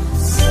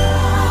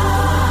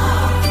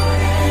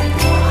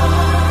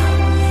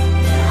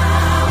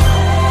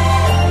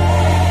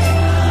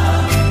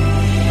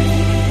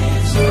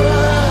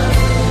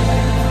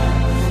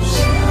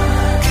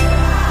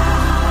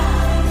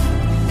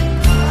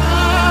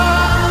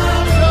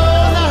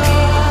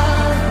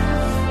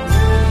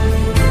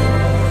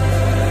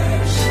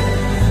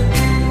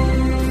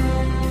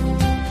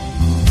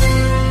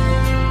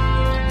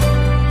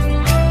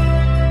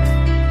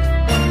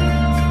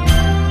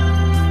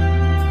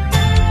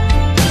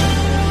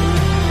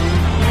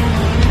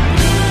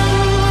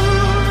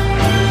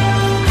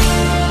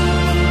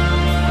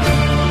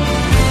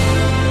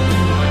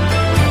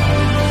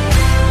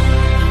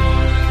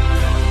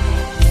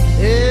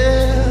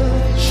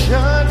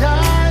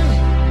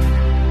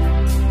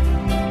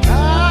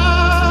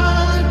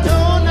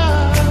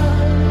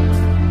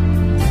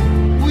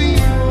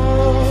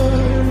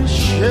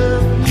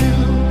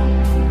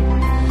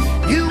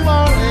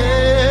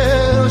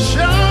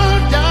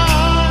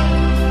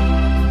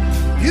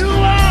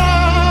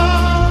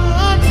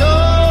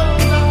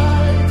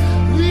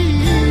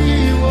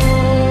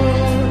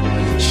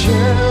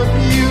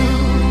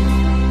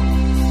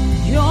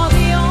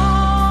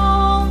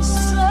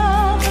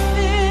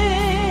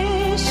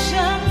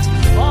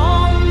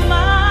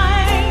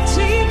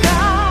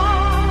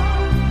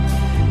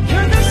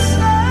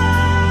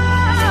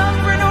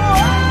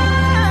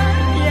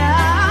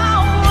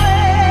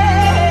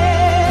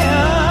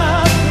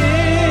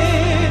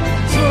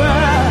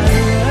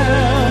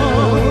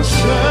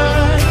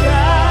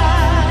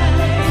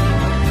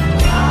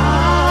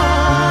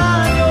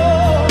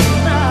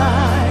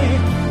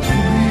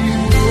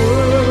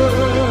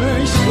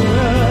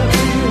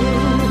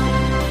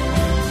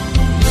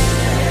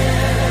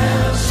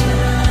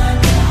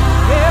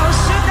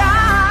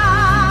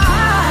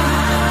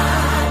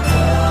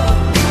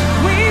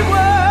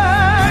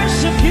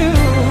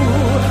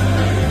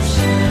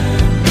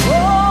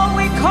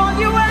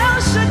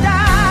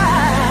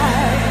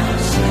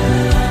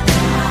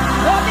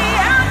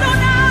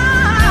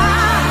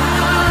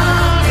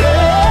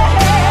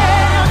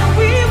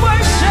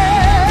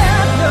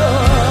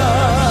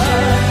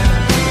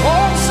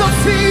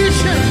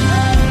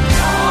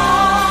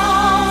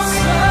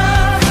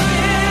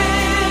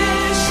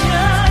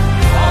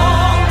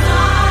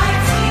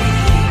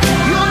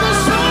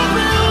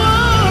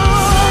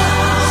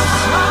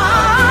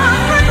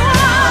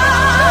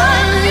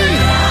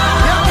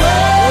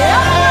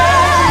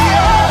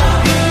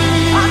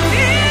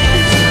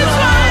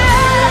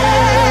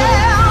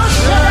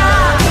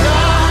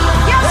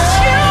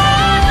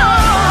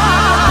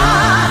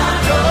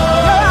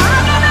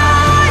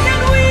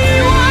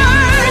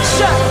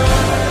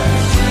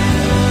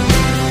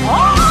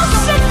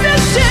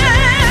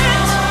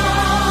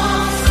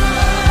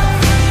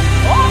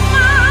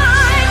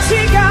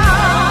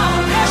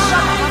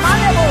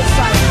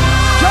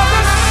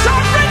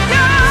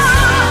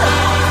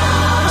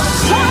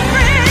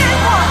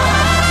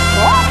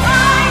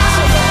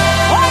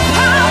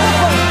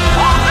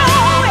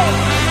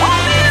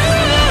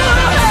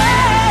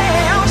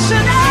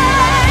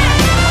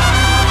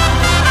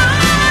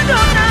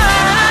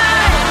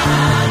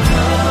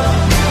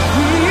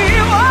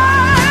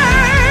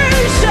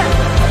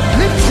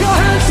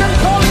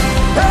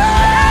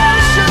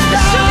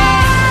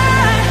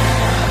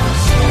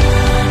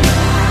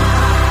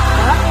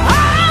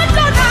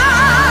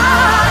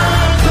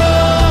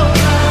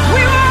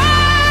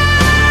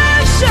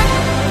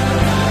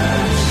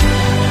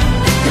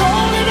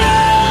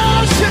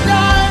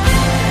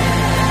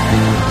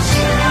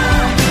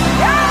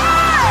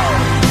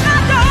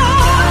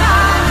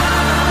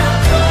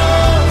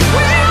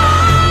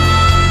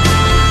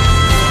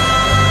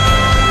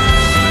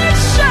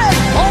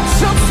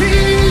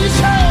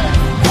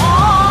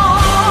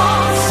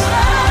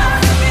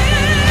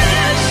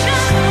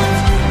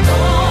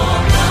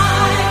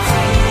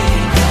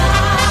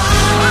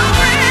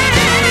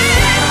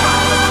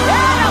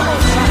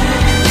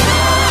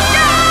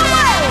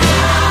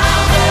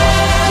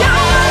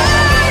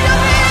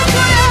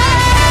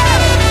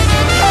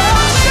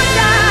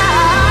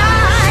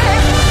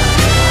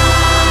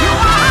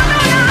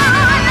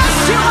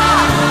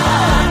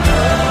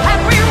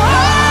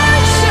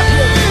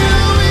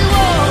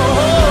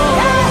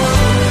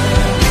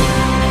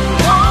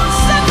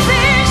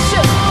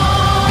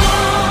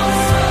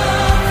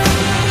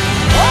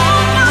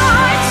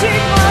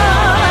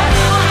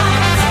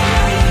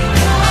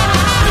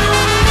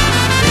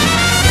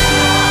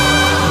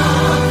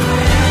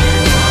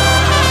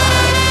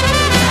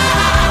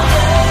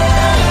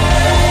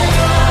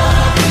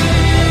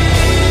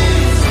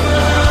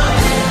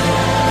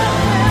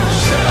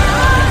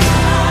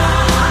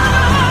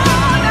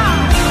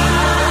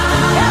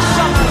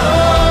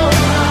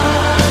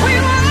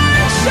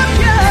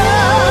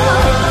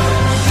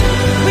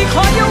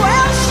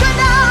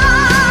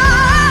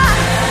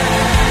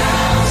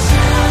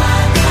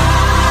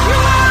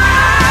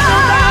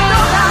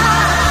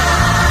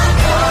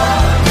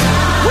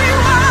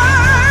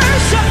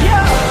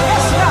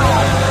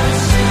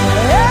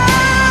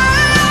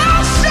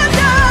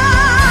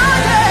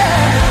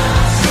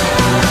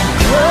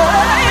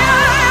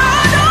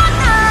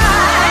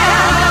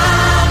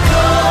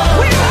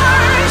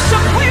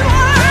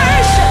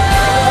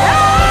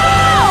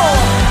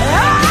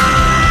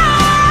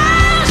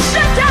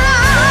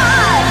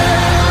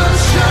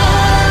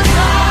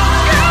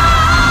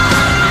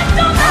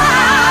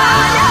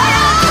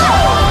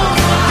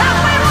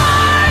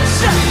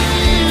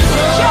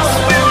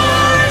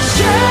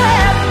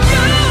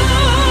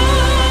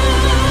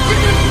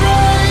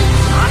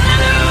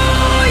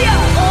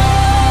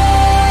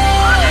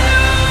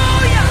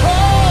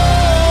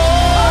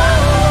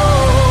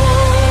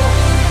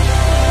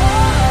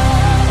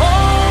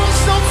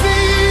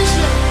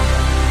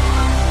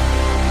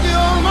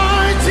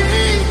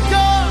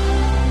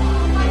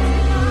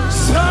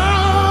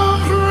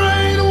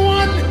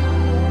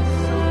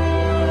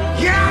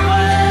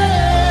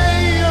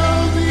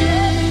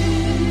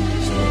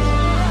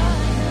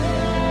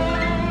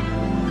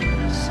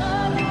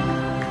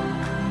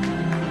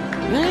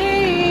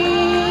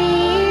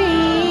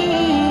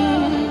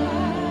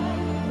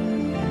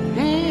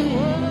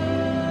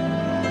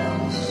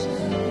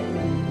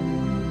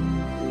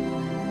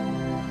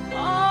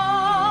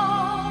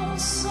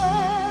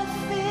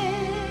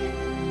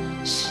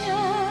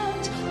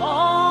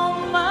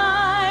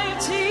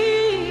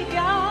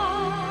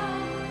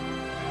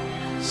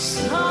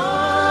 Sovereign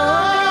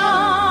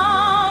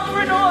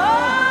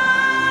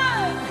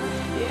one,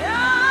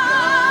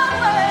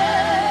 Yahweh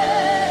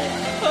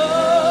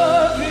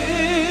of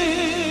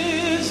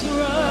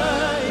Israel.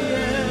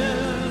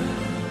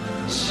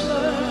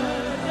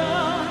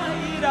 Shaddai,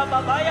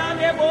 Rababaya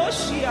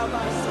Neboshia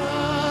Basa.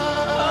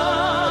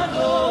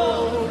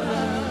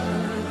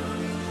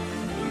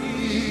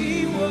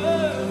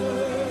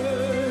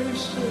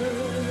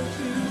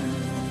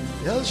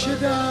 El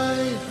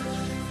Shaddai,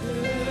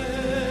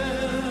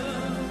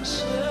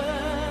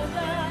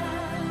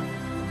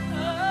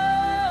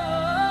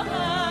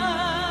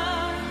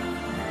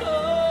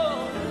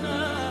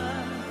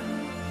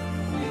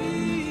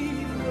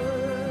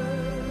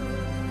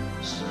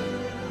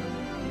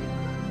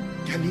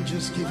 can you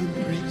just give him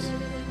praise?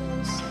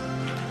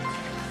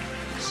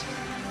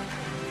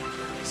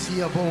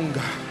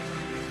 Siyabonga,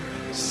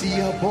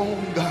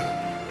 Siyabonga.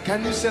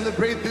 Can you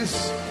celebrate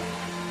this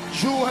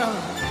jewel?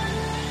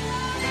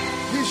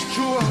 This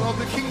jewel of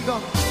the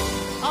kingdom.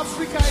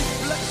 Africa is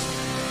blessed.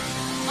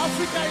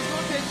 Africa is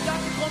not a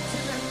dark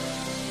continent.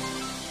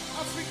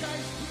 Africa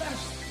is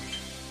blessed.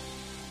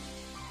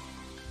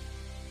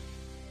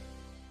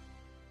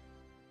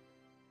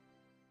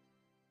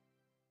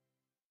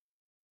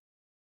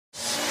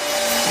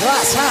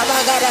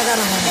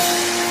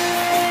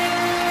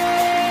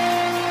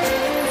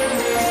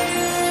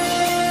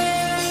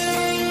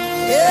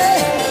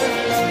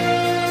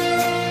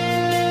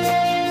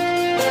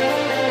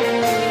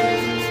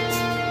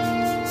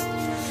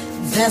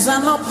 There's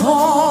an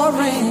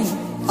outpouring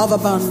of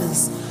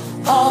abundance,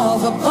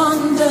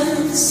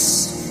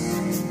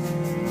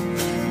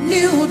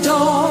 New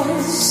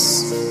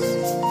doors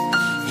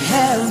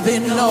have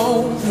been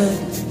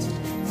opened.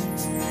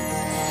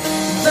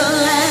 The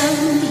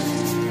land,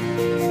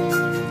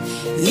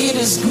 it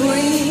is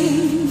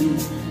green.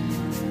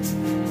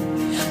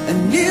 A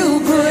new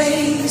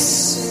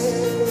grace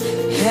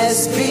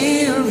has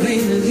been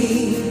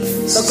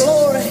released.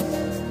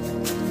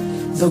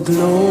 The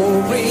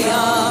glory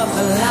of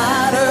the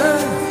latter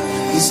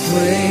is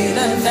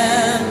greater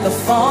than the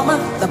former.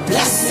 The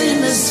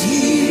blessing is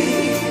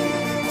here.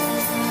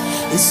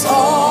 It's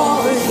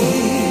all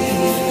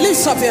here.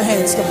 Lift up your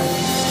hands, come on.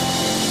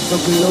 The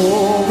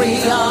glory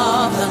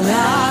of the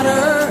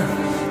latter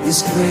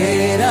is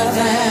greater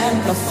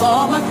than the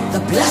former.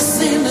 The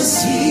blessing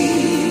is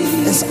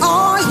here. It's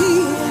all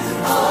here.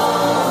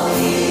 All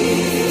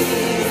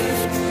here.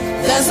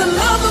 There's an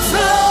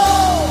overflow.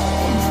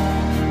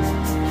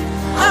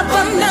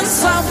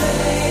 Abundance of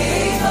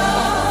favor.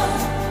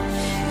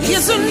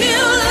 It's a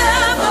new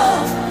level.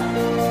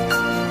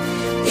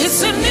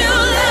 It's a new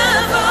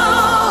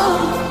level.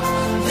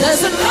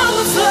 There's an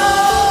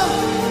overflow.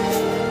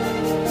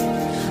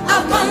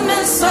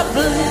 Abundance of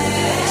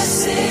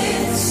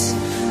blessings.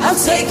 I'll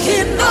take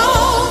it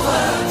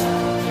over.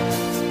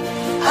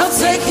 I'll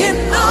take it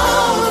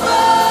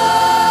over.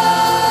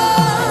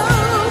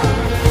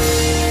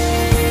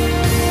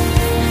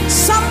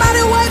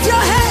 Somebody wave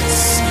your hands.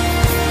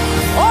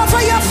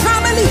 Over your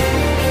family,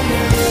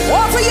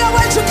 over your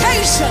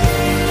education,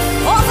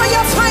 over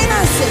your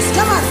finances.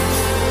 Come on.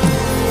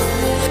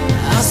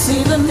 I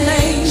see the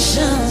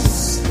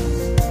nations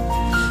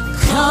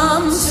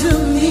come to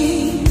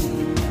me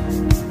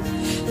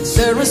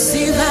to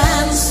receive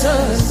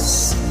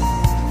answers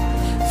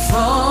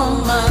from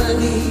my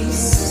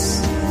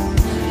knees.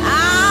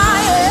 I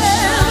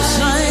am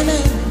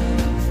shining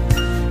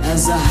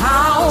as a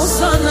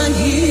house on a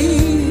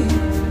hill.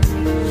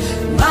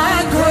 My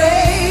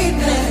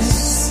greatness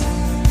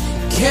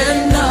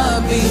cannot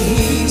be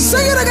hid.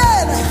 Sing it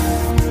again.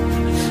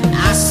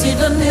 I see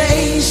the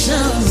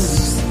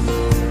nations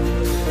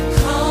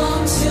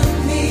come to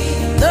me.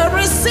 To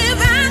receive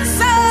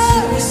answers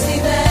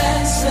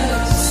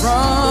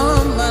from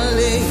my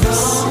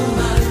lips.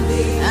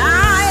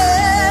 I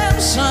am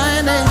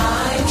shining.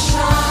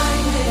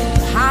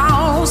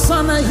 House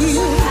on a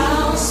hill.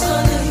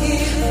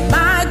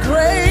 My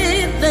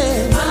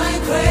greatness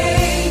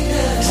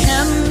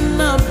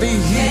cannot be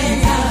hidden.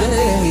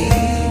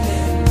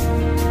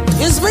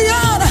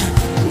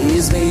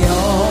 It's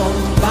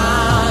beyond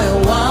by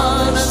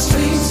one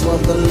streets of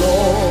the Lord.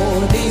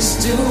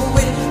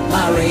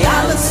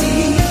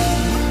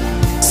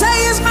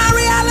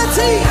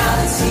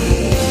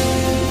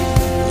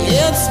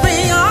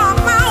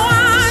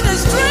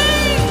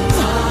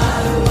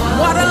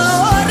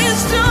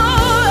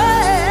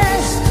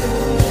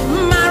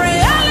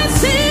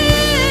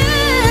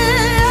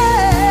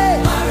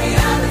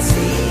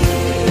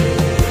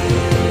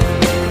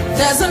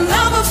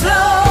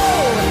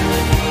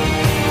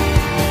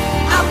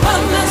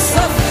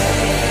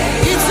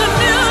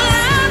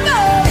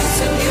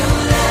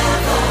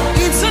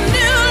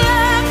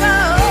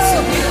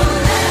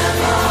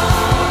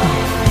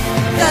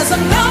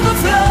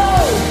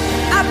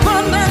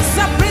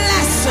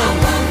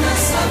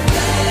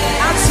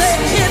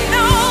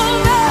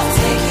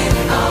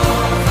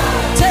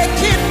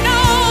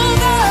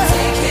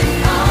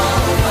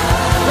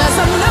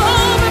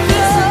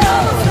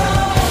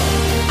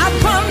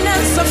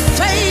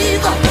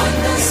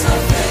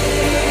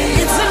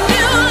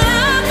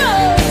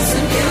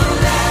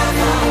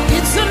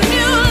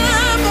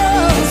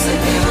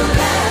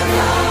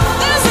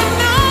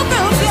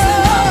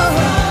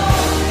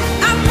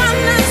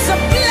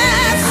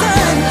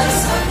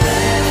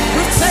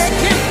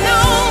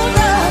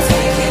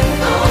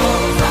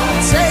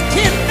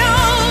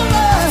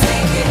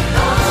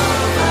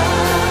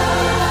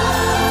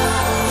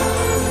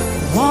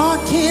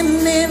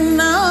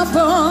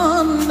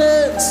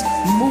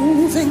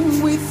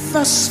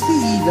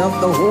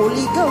 the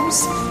Holy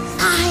Ghost.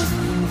 I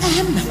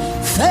am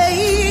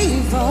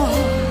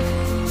favored.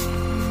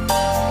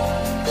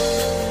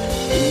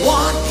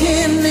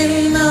 Walking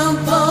in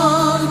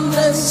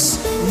abundance,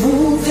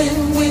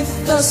 moving with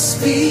the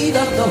speed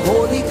of the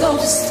Holy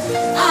Ghost.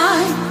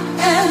 I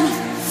am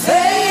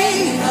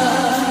favored.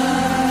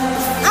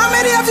 How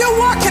many of you are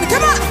walking?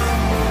 Come on.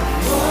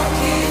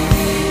 Walking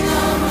in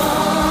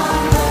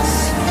abundance,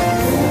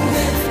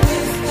 moving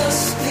with the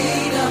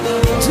speed of the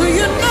Holy Ghost. Do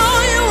you know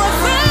you are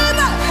favored?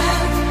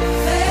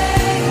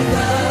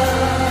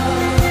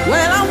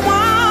 Well, I'm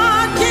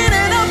walking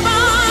in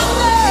abundance,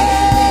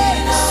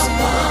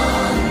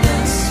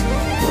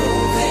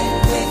 moving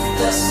with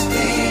the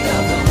speed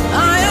of the Holy Ghost.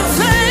 I am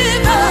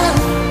favored.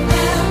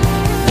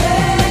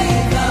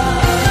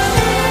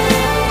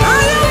 I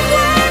am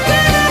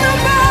walking in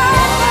abundance,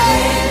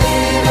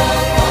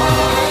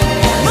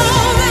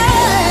 moving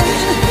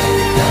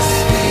with the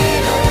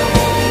speed of the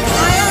Holy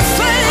Ghost. I am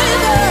favored.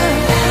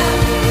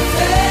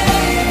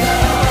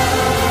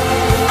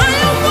 I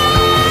am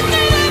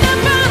walking in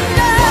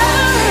abundance,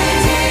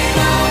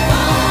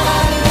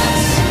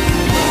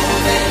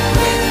 moving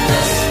with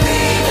the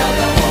speed of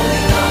the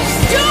Holy Ghost.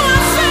 You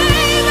are favored.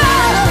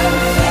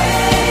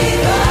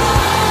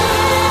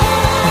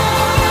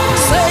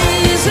 Say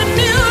it's a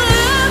new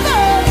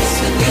level. It's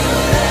a new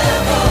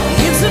level.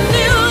 It's a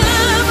new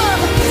level.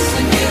 It's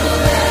a new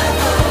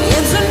level.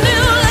 It's a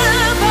new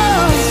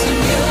level.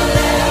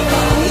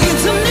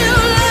 It's a new level. It's a new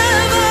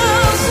level.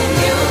 It's a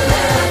new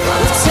level.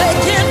 We're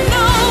taking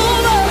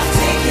over.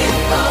 Taking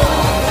over.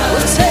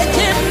 We're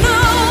taking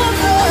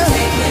over.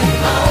 Taking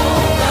over.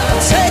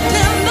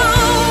 Taking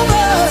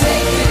over.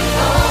 Taking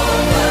over.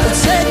 We're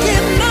taking over. Taking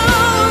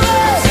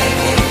over.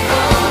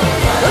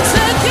 We're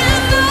taking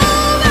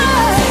over.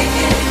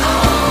 Taking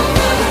over.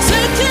 We're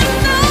taking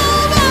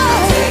over.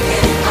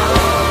 Taking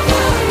over.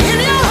 In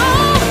your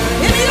home,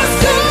 in your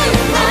school,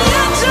 in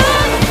your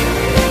job.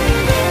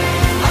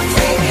 I'm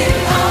taking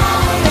over.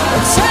 I'm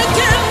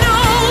taking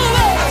over.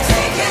 I'm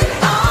taking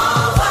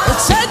over. I'm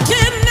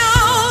taking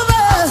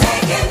over.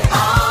 Taking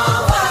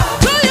over.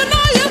 Do you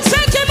know you're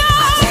taking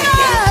over?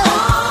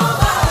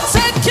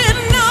 Taking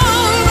over.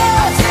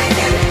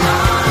 Taking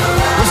over.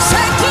 We're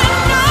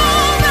taking over.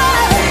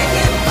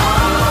 Taking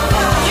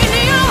over. In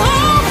your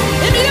home,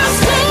 in your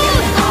school.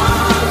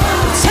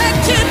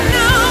 Taking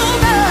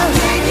over.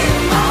 Taking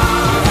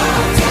over.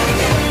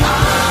 Taking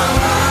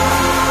over.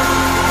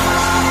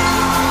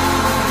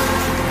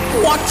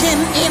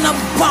 Walking in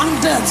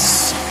abundance,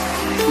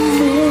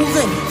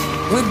 moving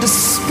with the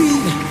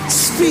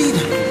speed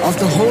of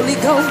the Holy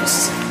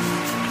Ghost.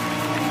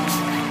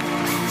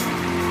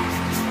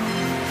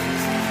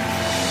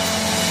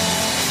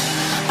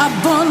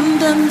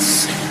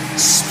 Abundance,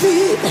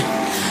 speed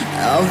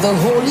of the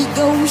Holy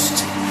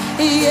Ghost.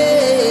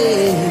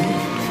 Yeah,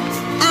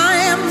 I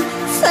am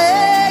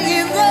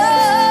favored.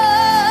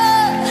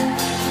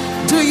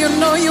 Do you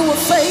know you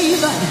were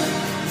favored?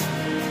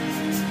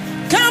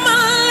 Come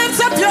on, lift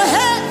up your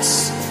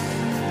heads.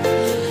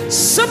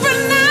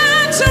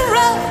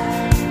 Supernatural,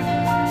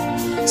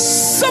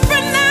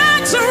 supernatural.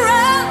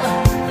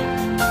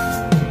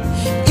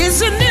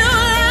 It's a new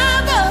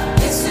level.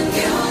 It's a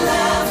new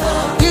level.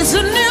 It's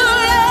a new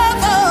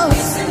level.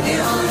 It's a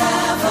new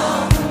level.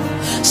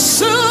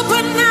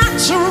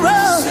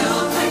 Supernatural.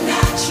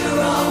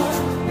 Supernatural.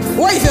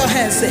 Wave your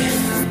hands there.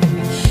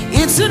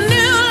 It's a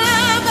new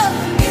level.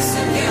 It's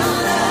a new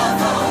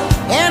level.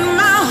 In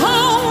my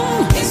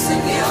home. It's a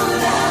new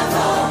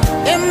level.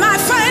 In my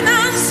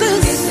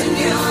finances. It's a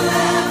new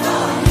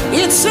level.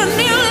 It's a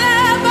new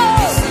level.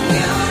 It's a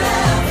new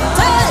level.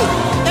 Hey,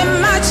 in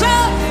my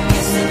job.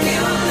 It's a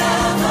new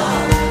level.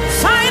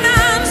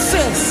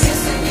 Finances.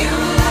 It's a new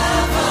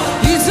level.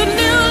 It's a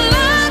new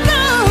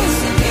level. It's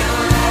a new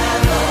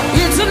level.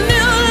 It's a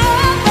new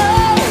level.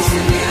 It's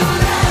a new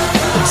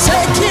level.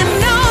 Taking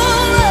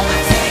over.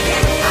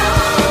 Taking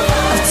over.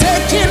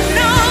 Taking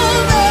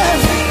over.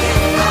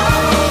 Taking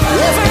over.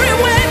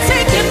 Everywhere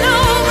taking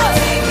over.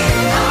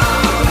 Taking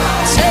over.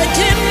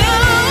 Taking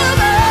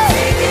over.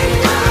 Taking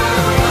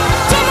over.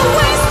 To the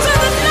west, to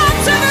the north,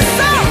 to the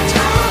south.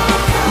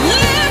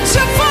 Lift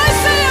your voice,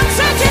 say I'm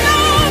taking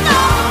over.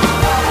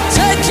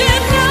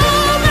 Taking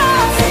over.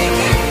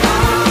 Taking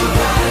over.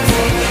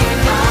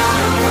 Taking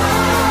over.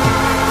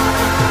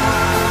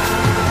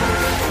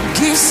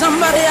 Give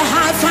somebody a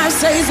high five,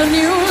 say it's a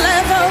new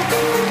level.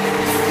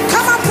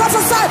 Come on,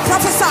 prophesy,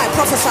 prophesy,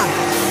 prophesy.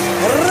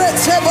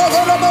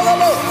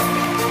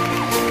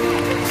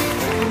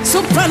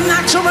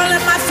 Supernatural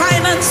in my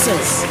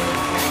finances.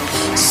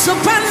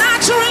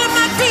 Supernatural in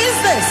my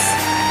business.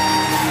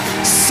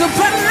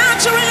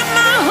 Supernatural in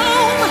my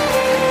home.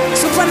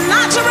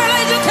 Supernatural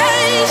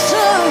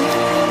education.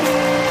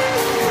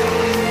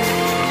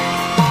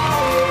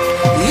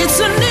 It's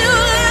a new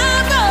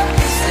level.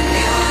 It's a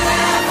new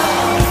level.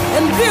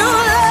 A new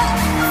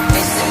level.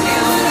 It's a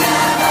new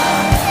level.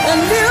 A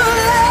new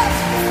level.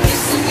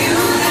 It's a new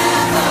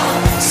level.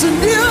 It's a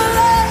new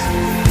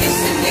level.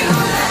 It's a new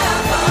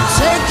level.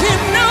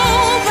 Taking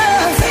over.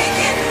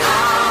 Taking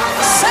over.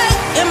 Say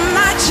in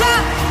my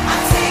job. I'm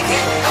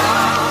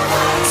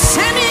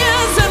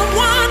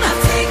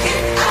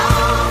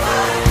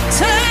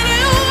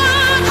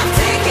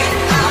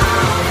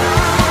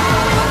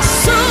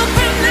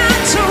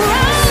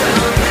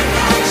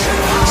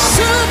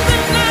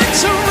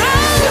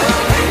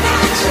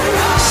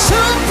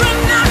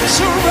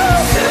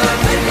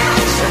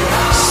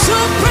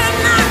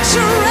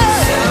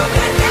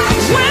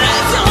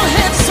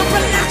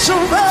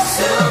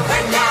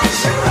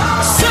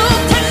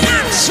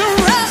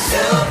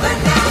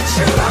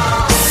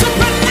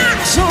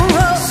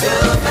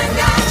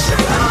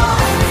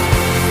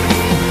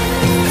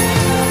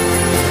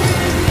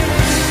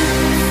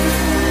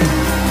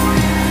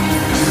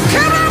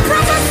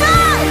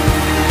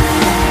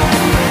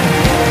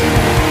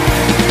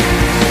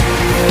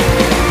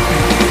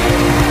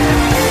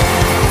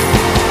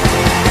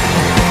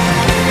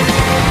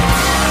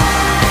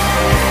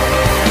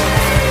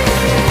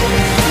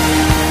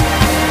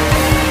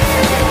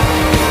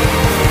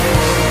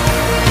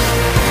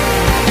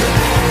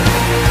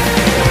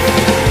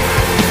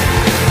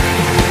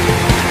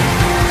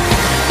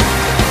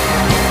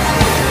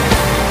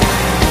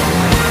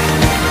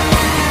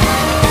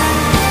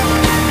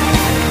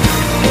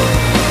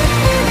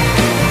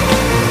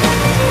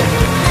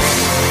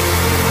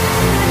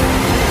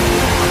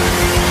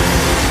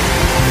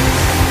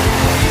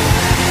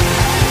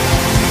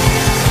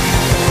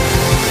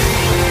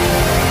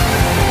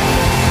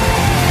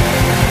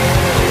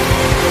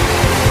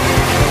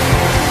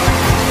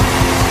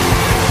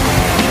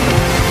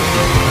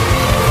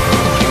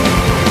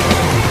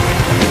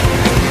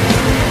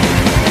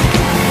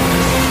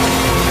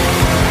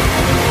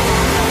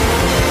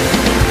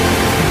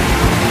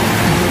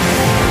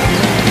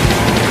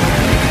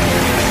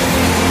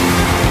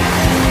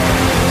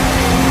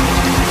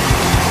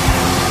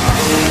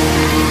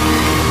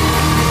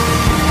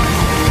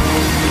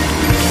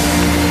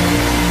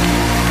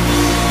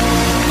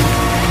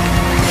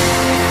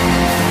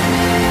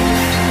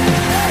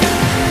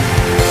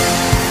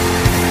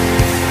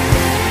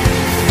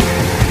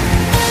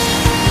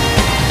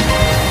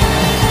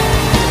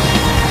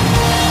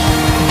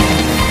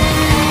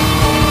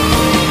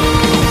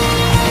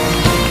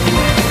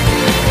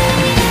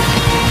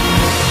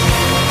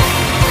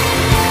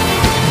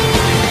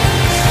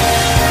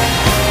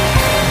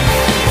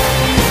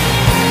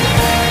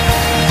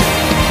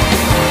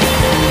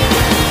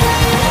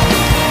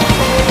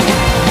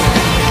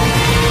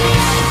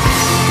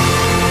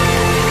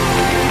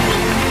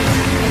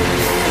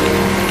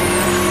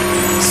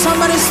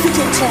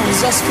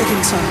speak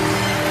in tongues.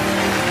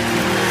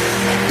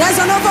 There's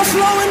an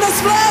overflow in this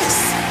place.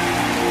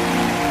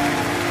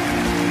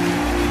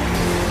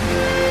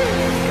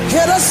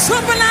 Hear the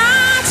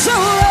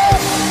supernatural.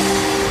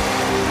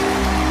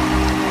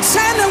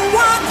 10 and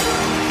 1.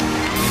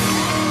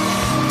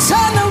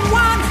 10 and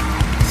 1.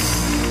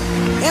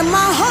 In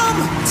my home,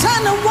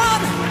 10 and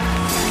 1.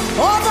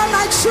 Over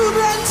my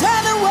children,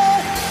 10 and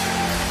 1.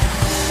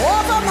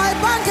 Over my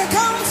bank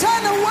account,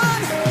 10 and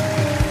 1.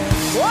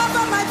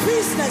 Over my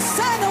business,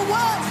 10 and 1.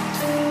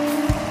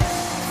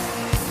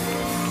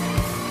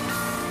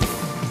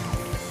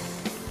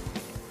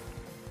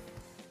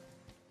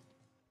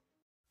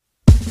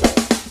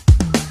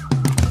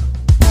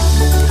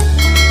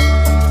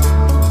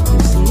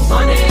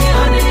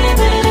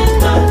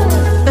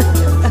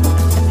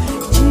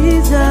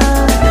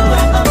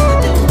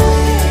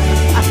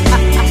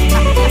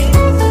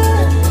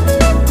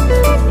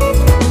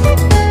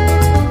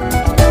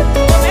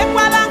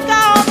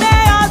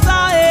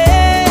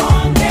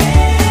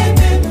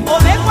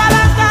 Omekwa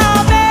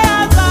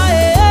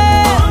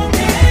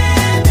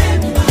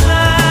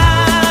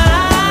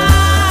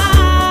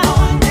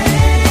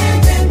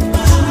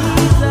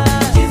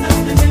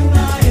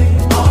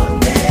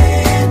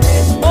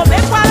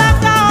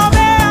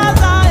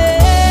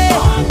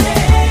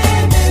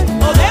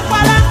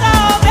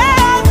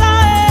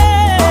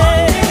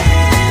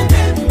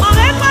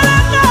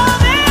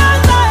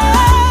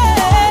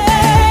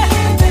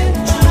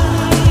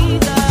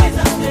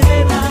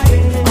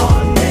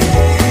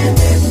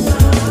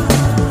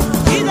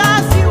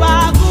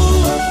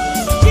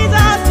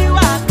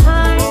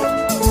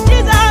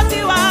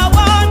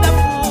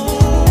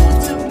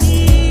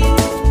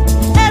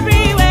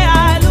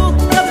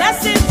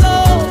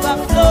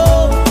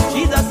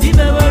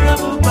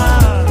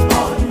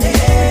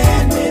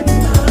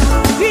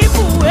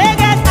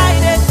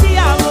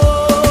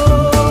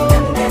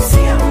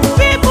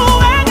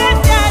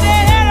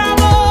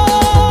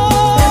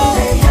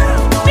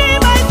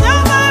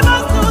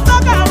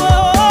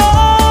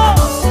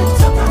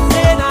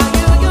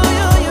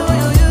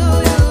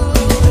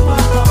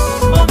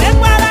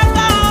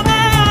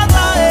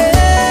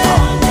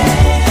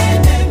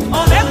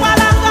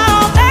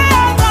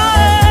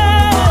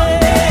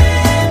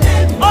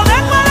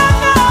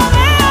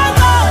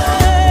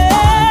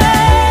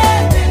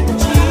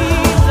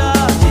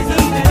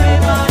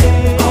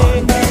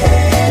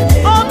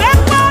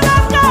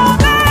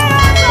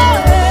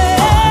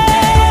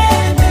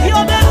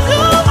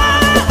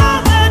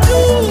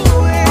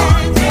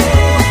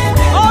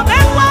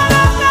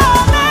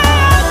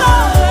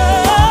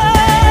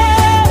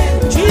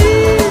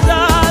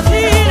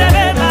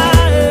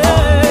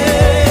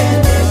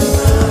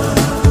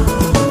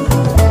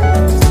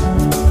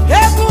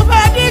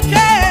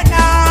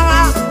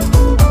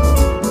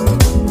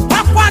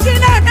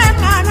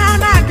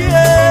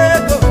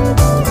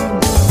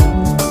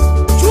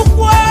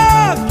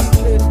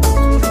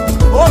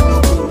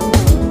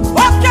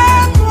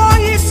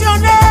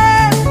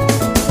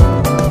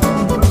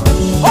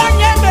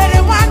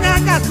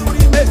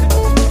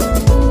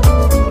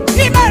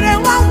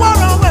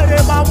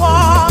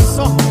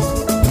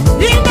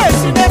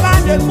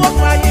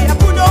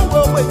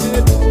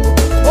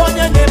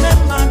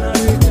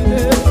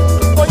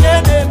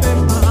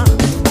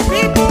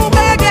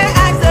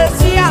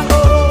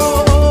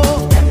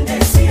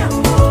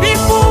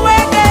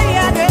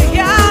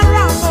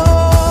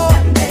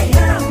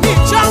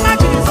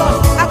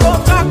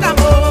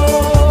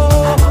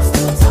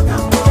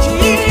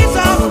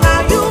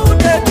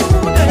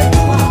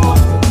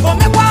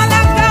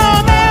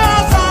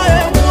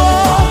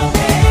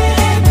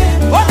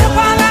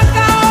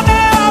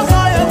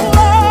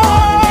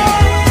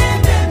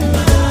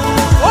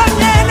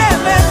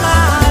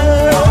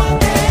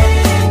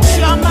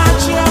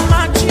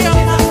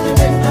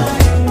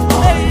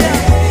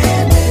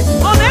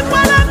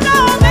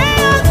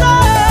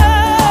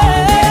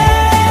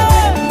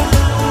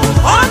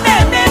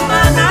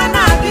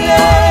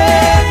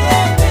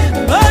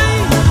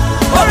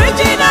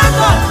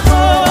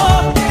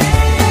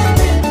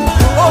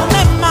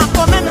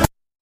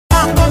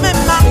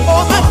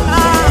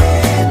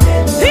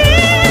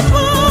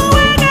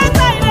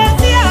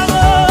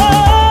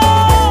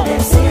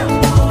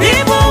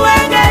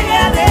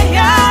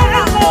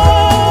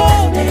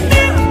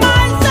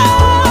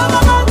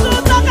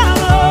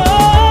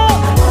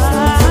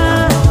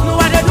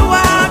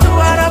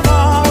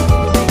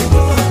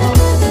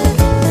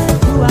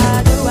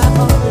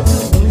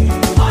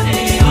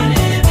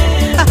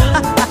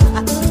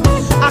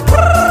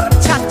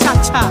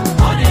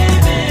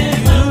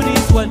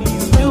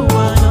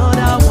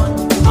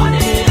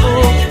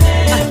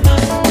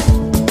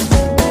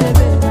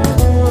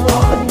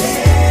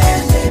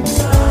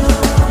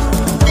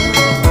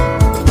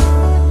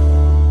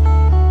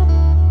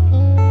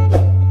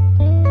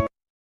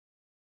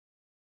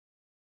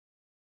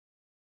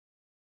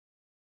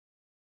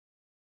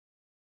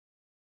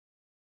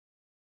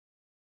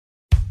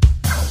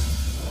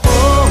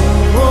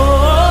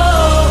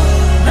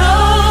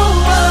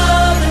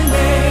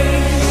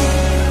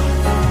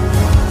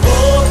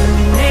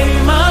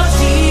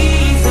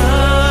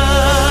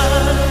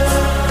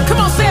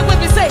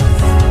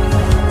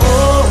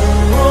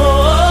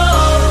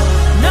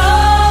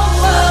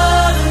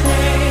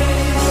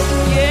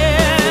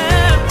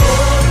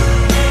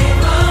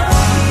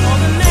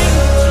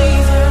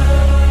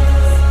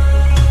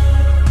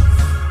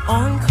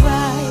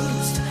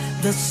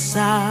the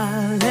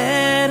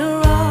solid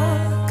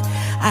rock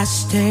I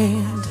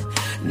stand,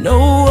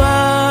 no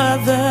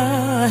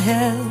other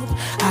help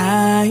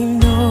I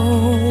know.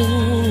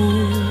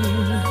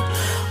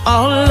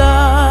 All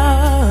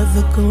of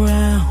the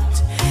ground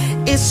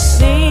is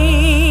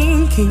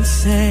sinking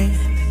sand,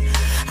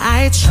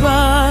 I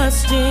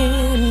trust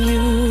in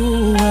you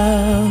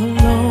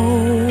alone.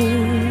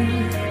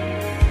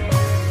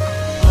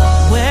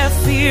 Where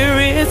fear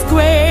is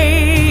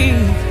great,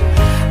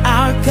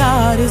 our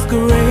God is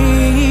greater.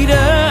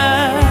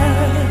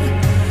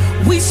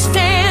 We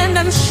stand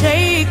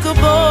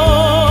unshakable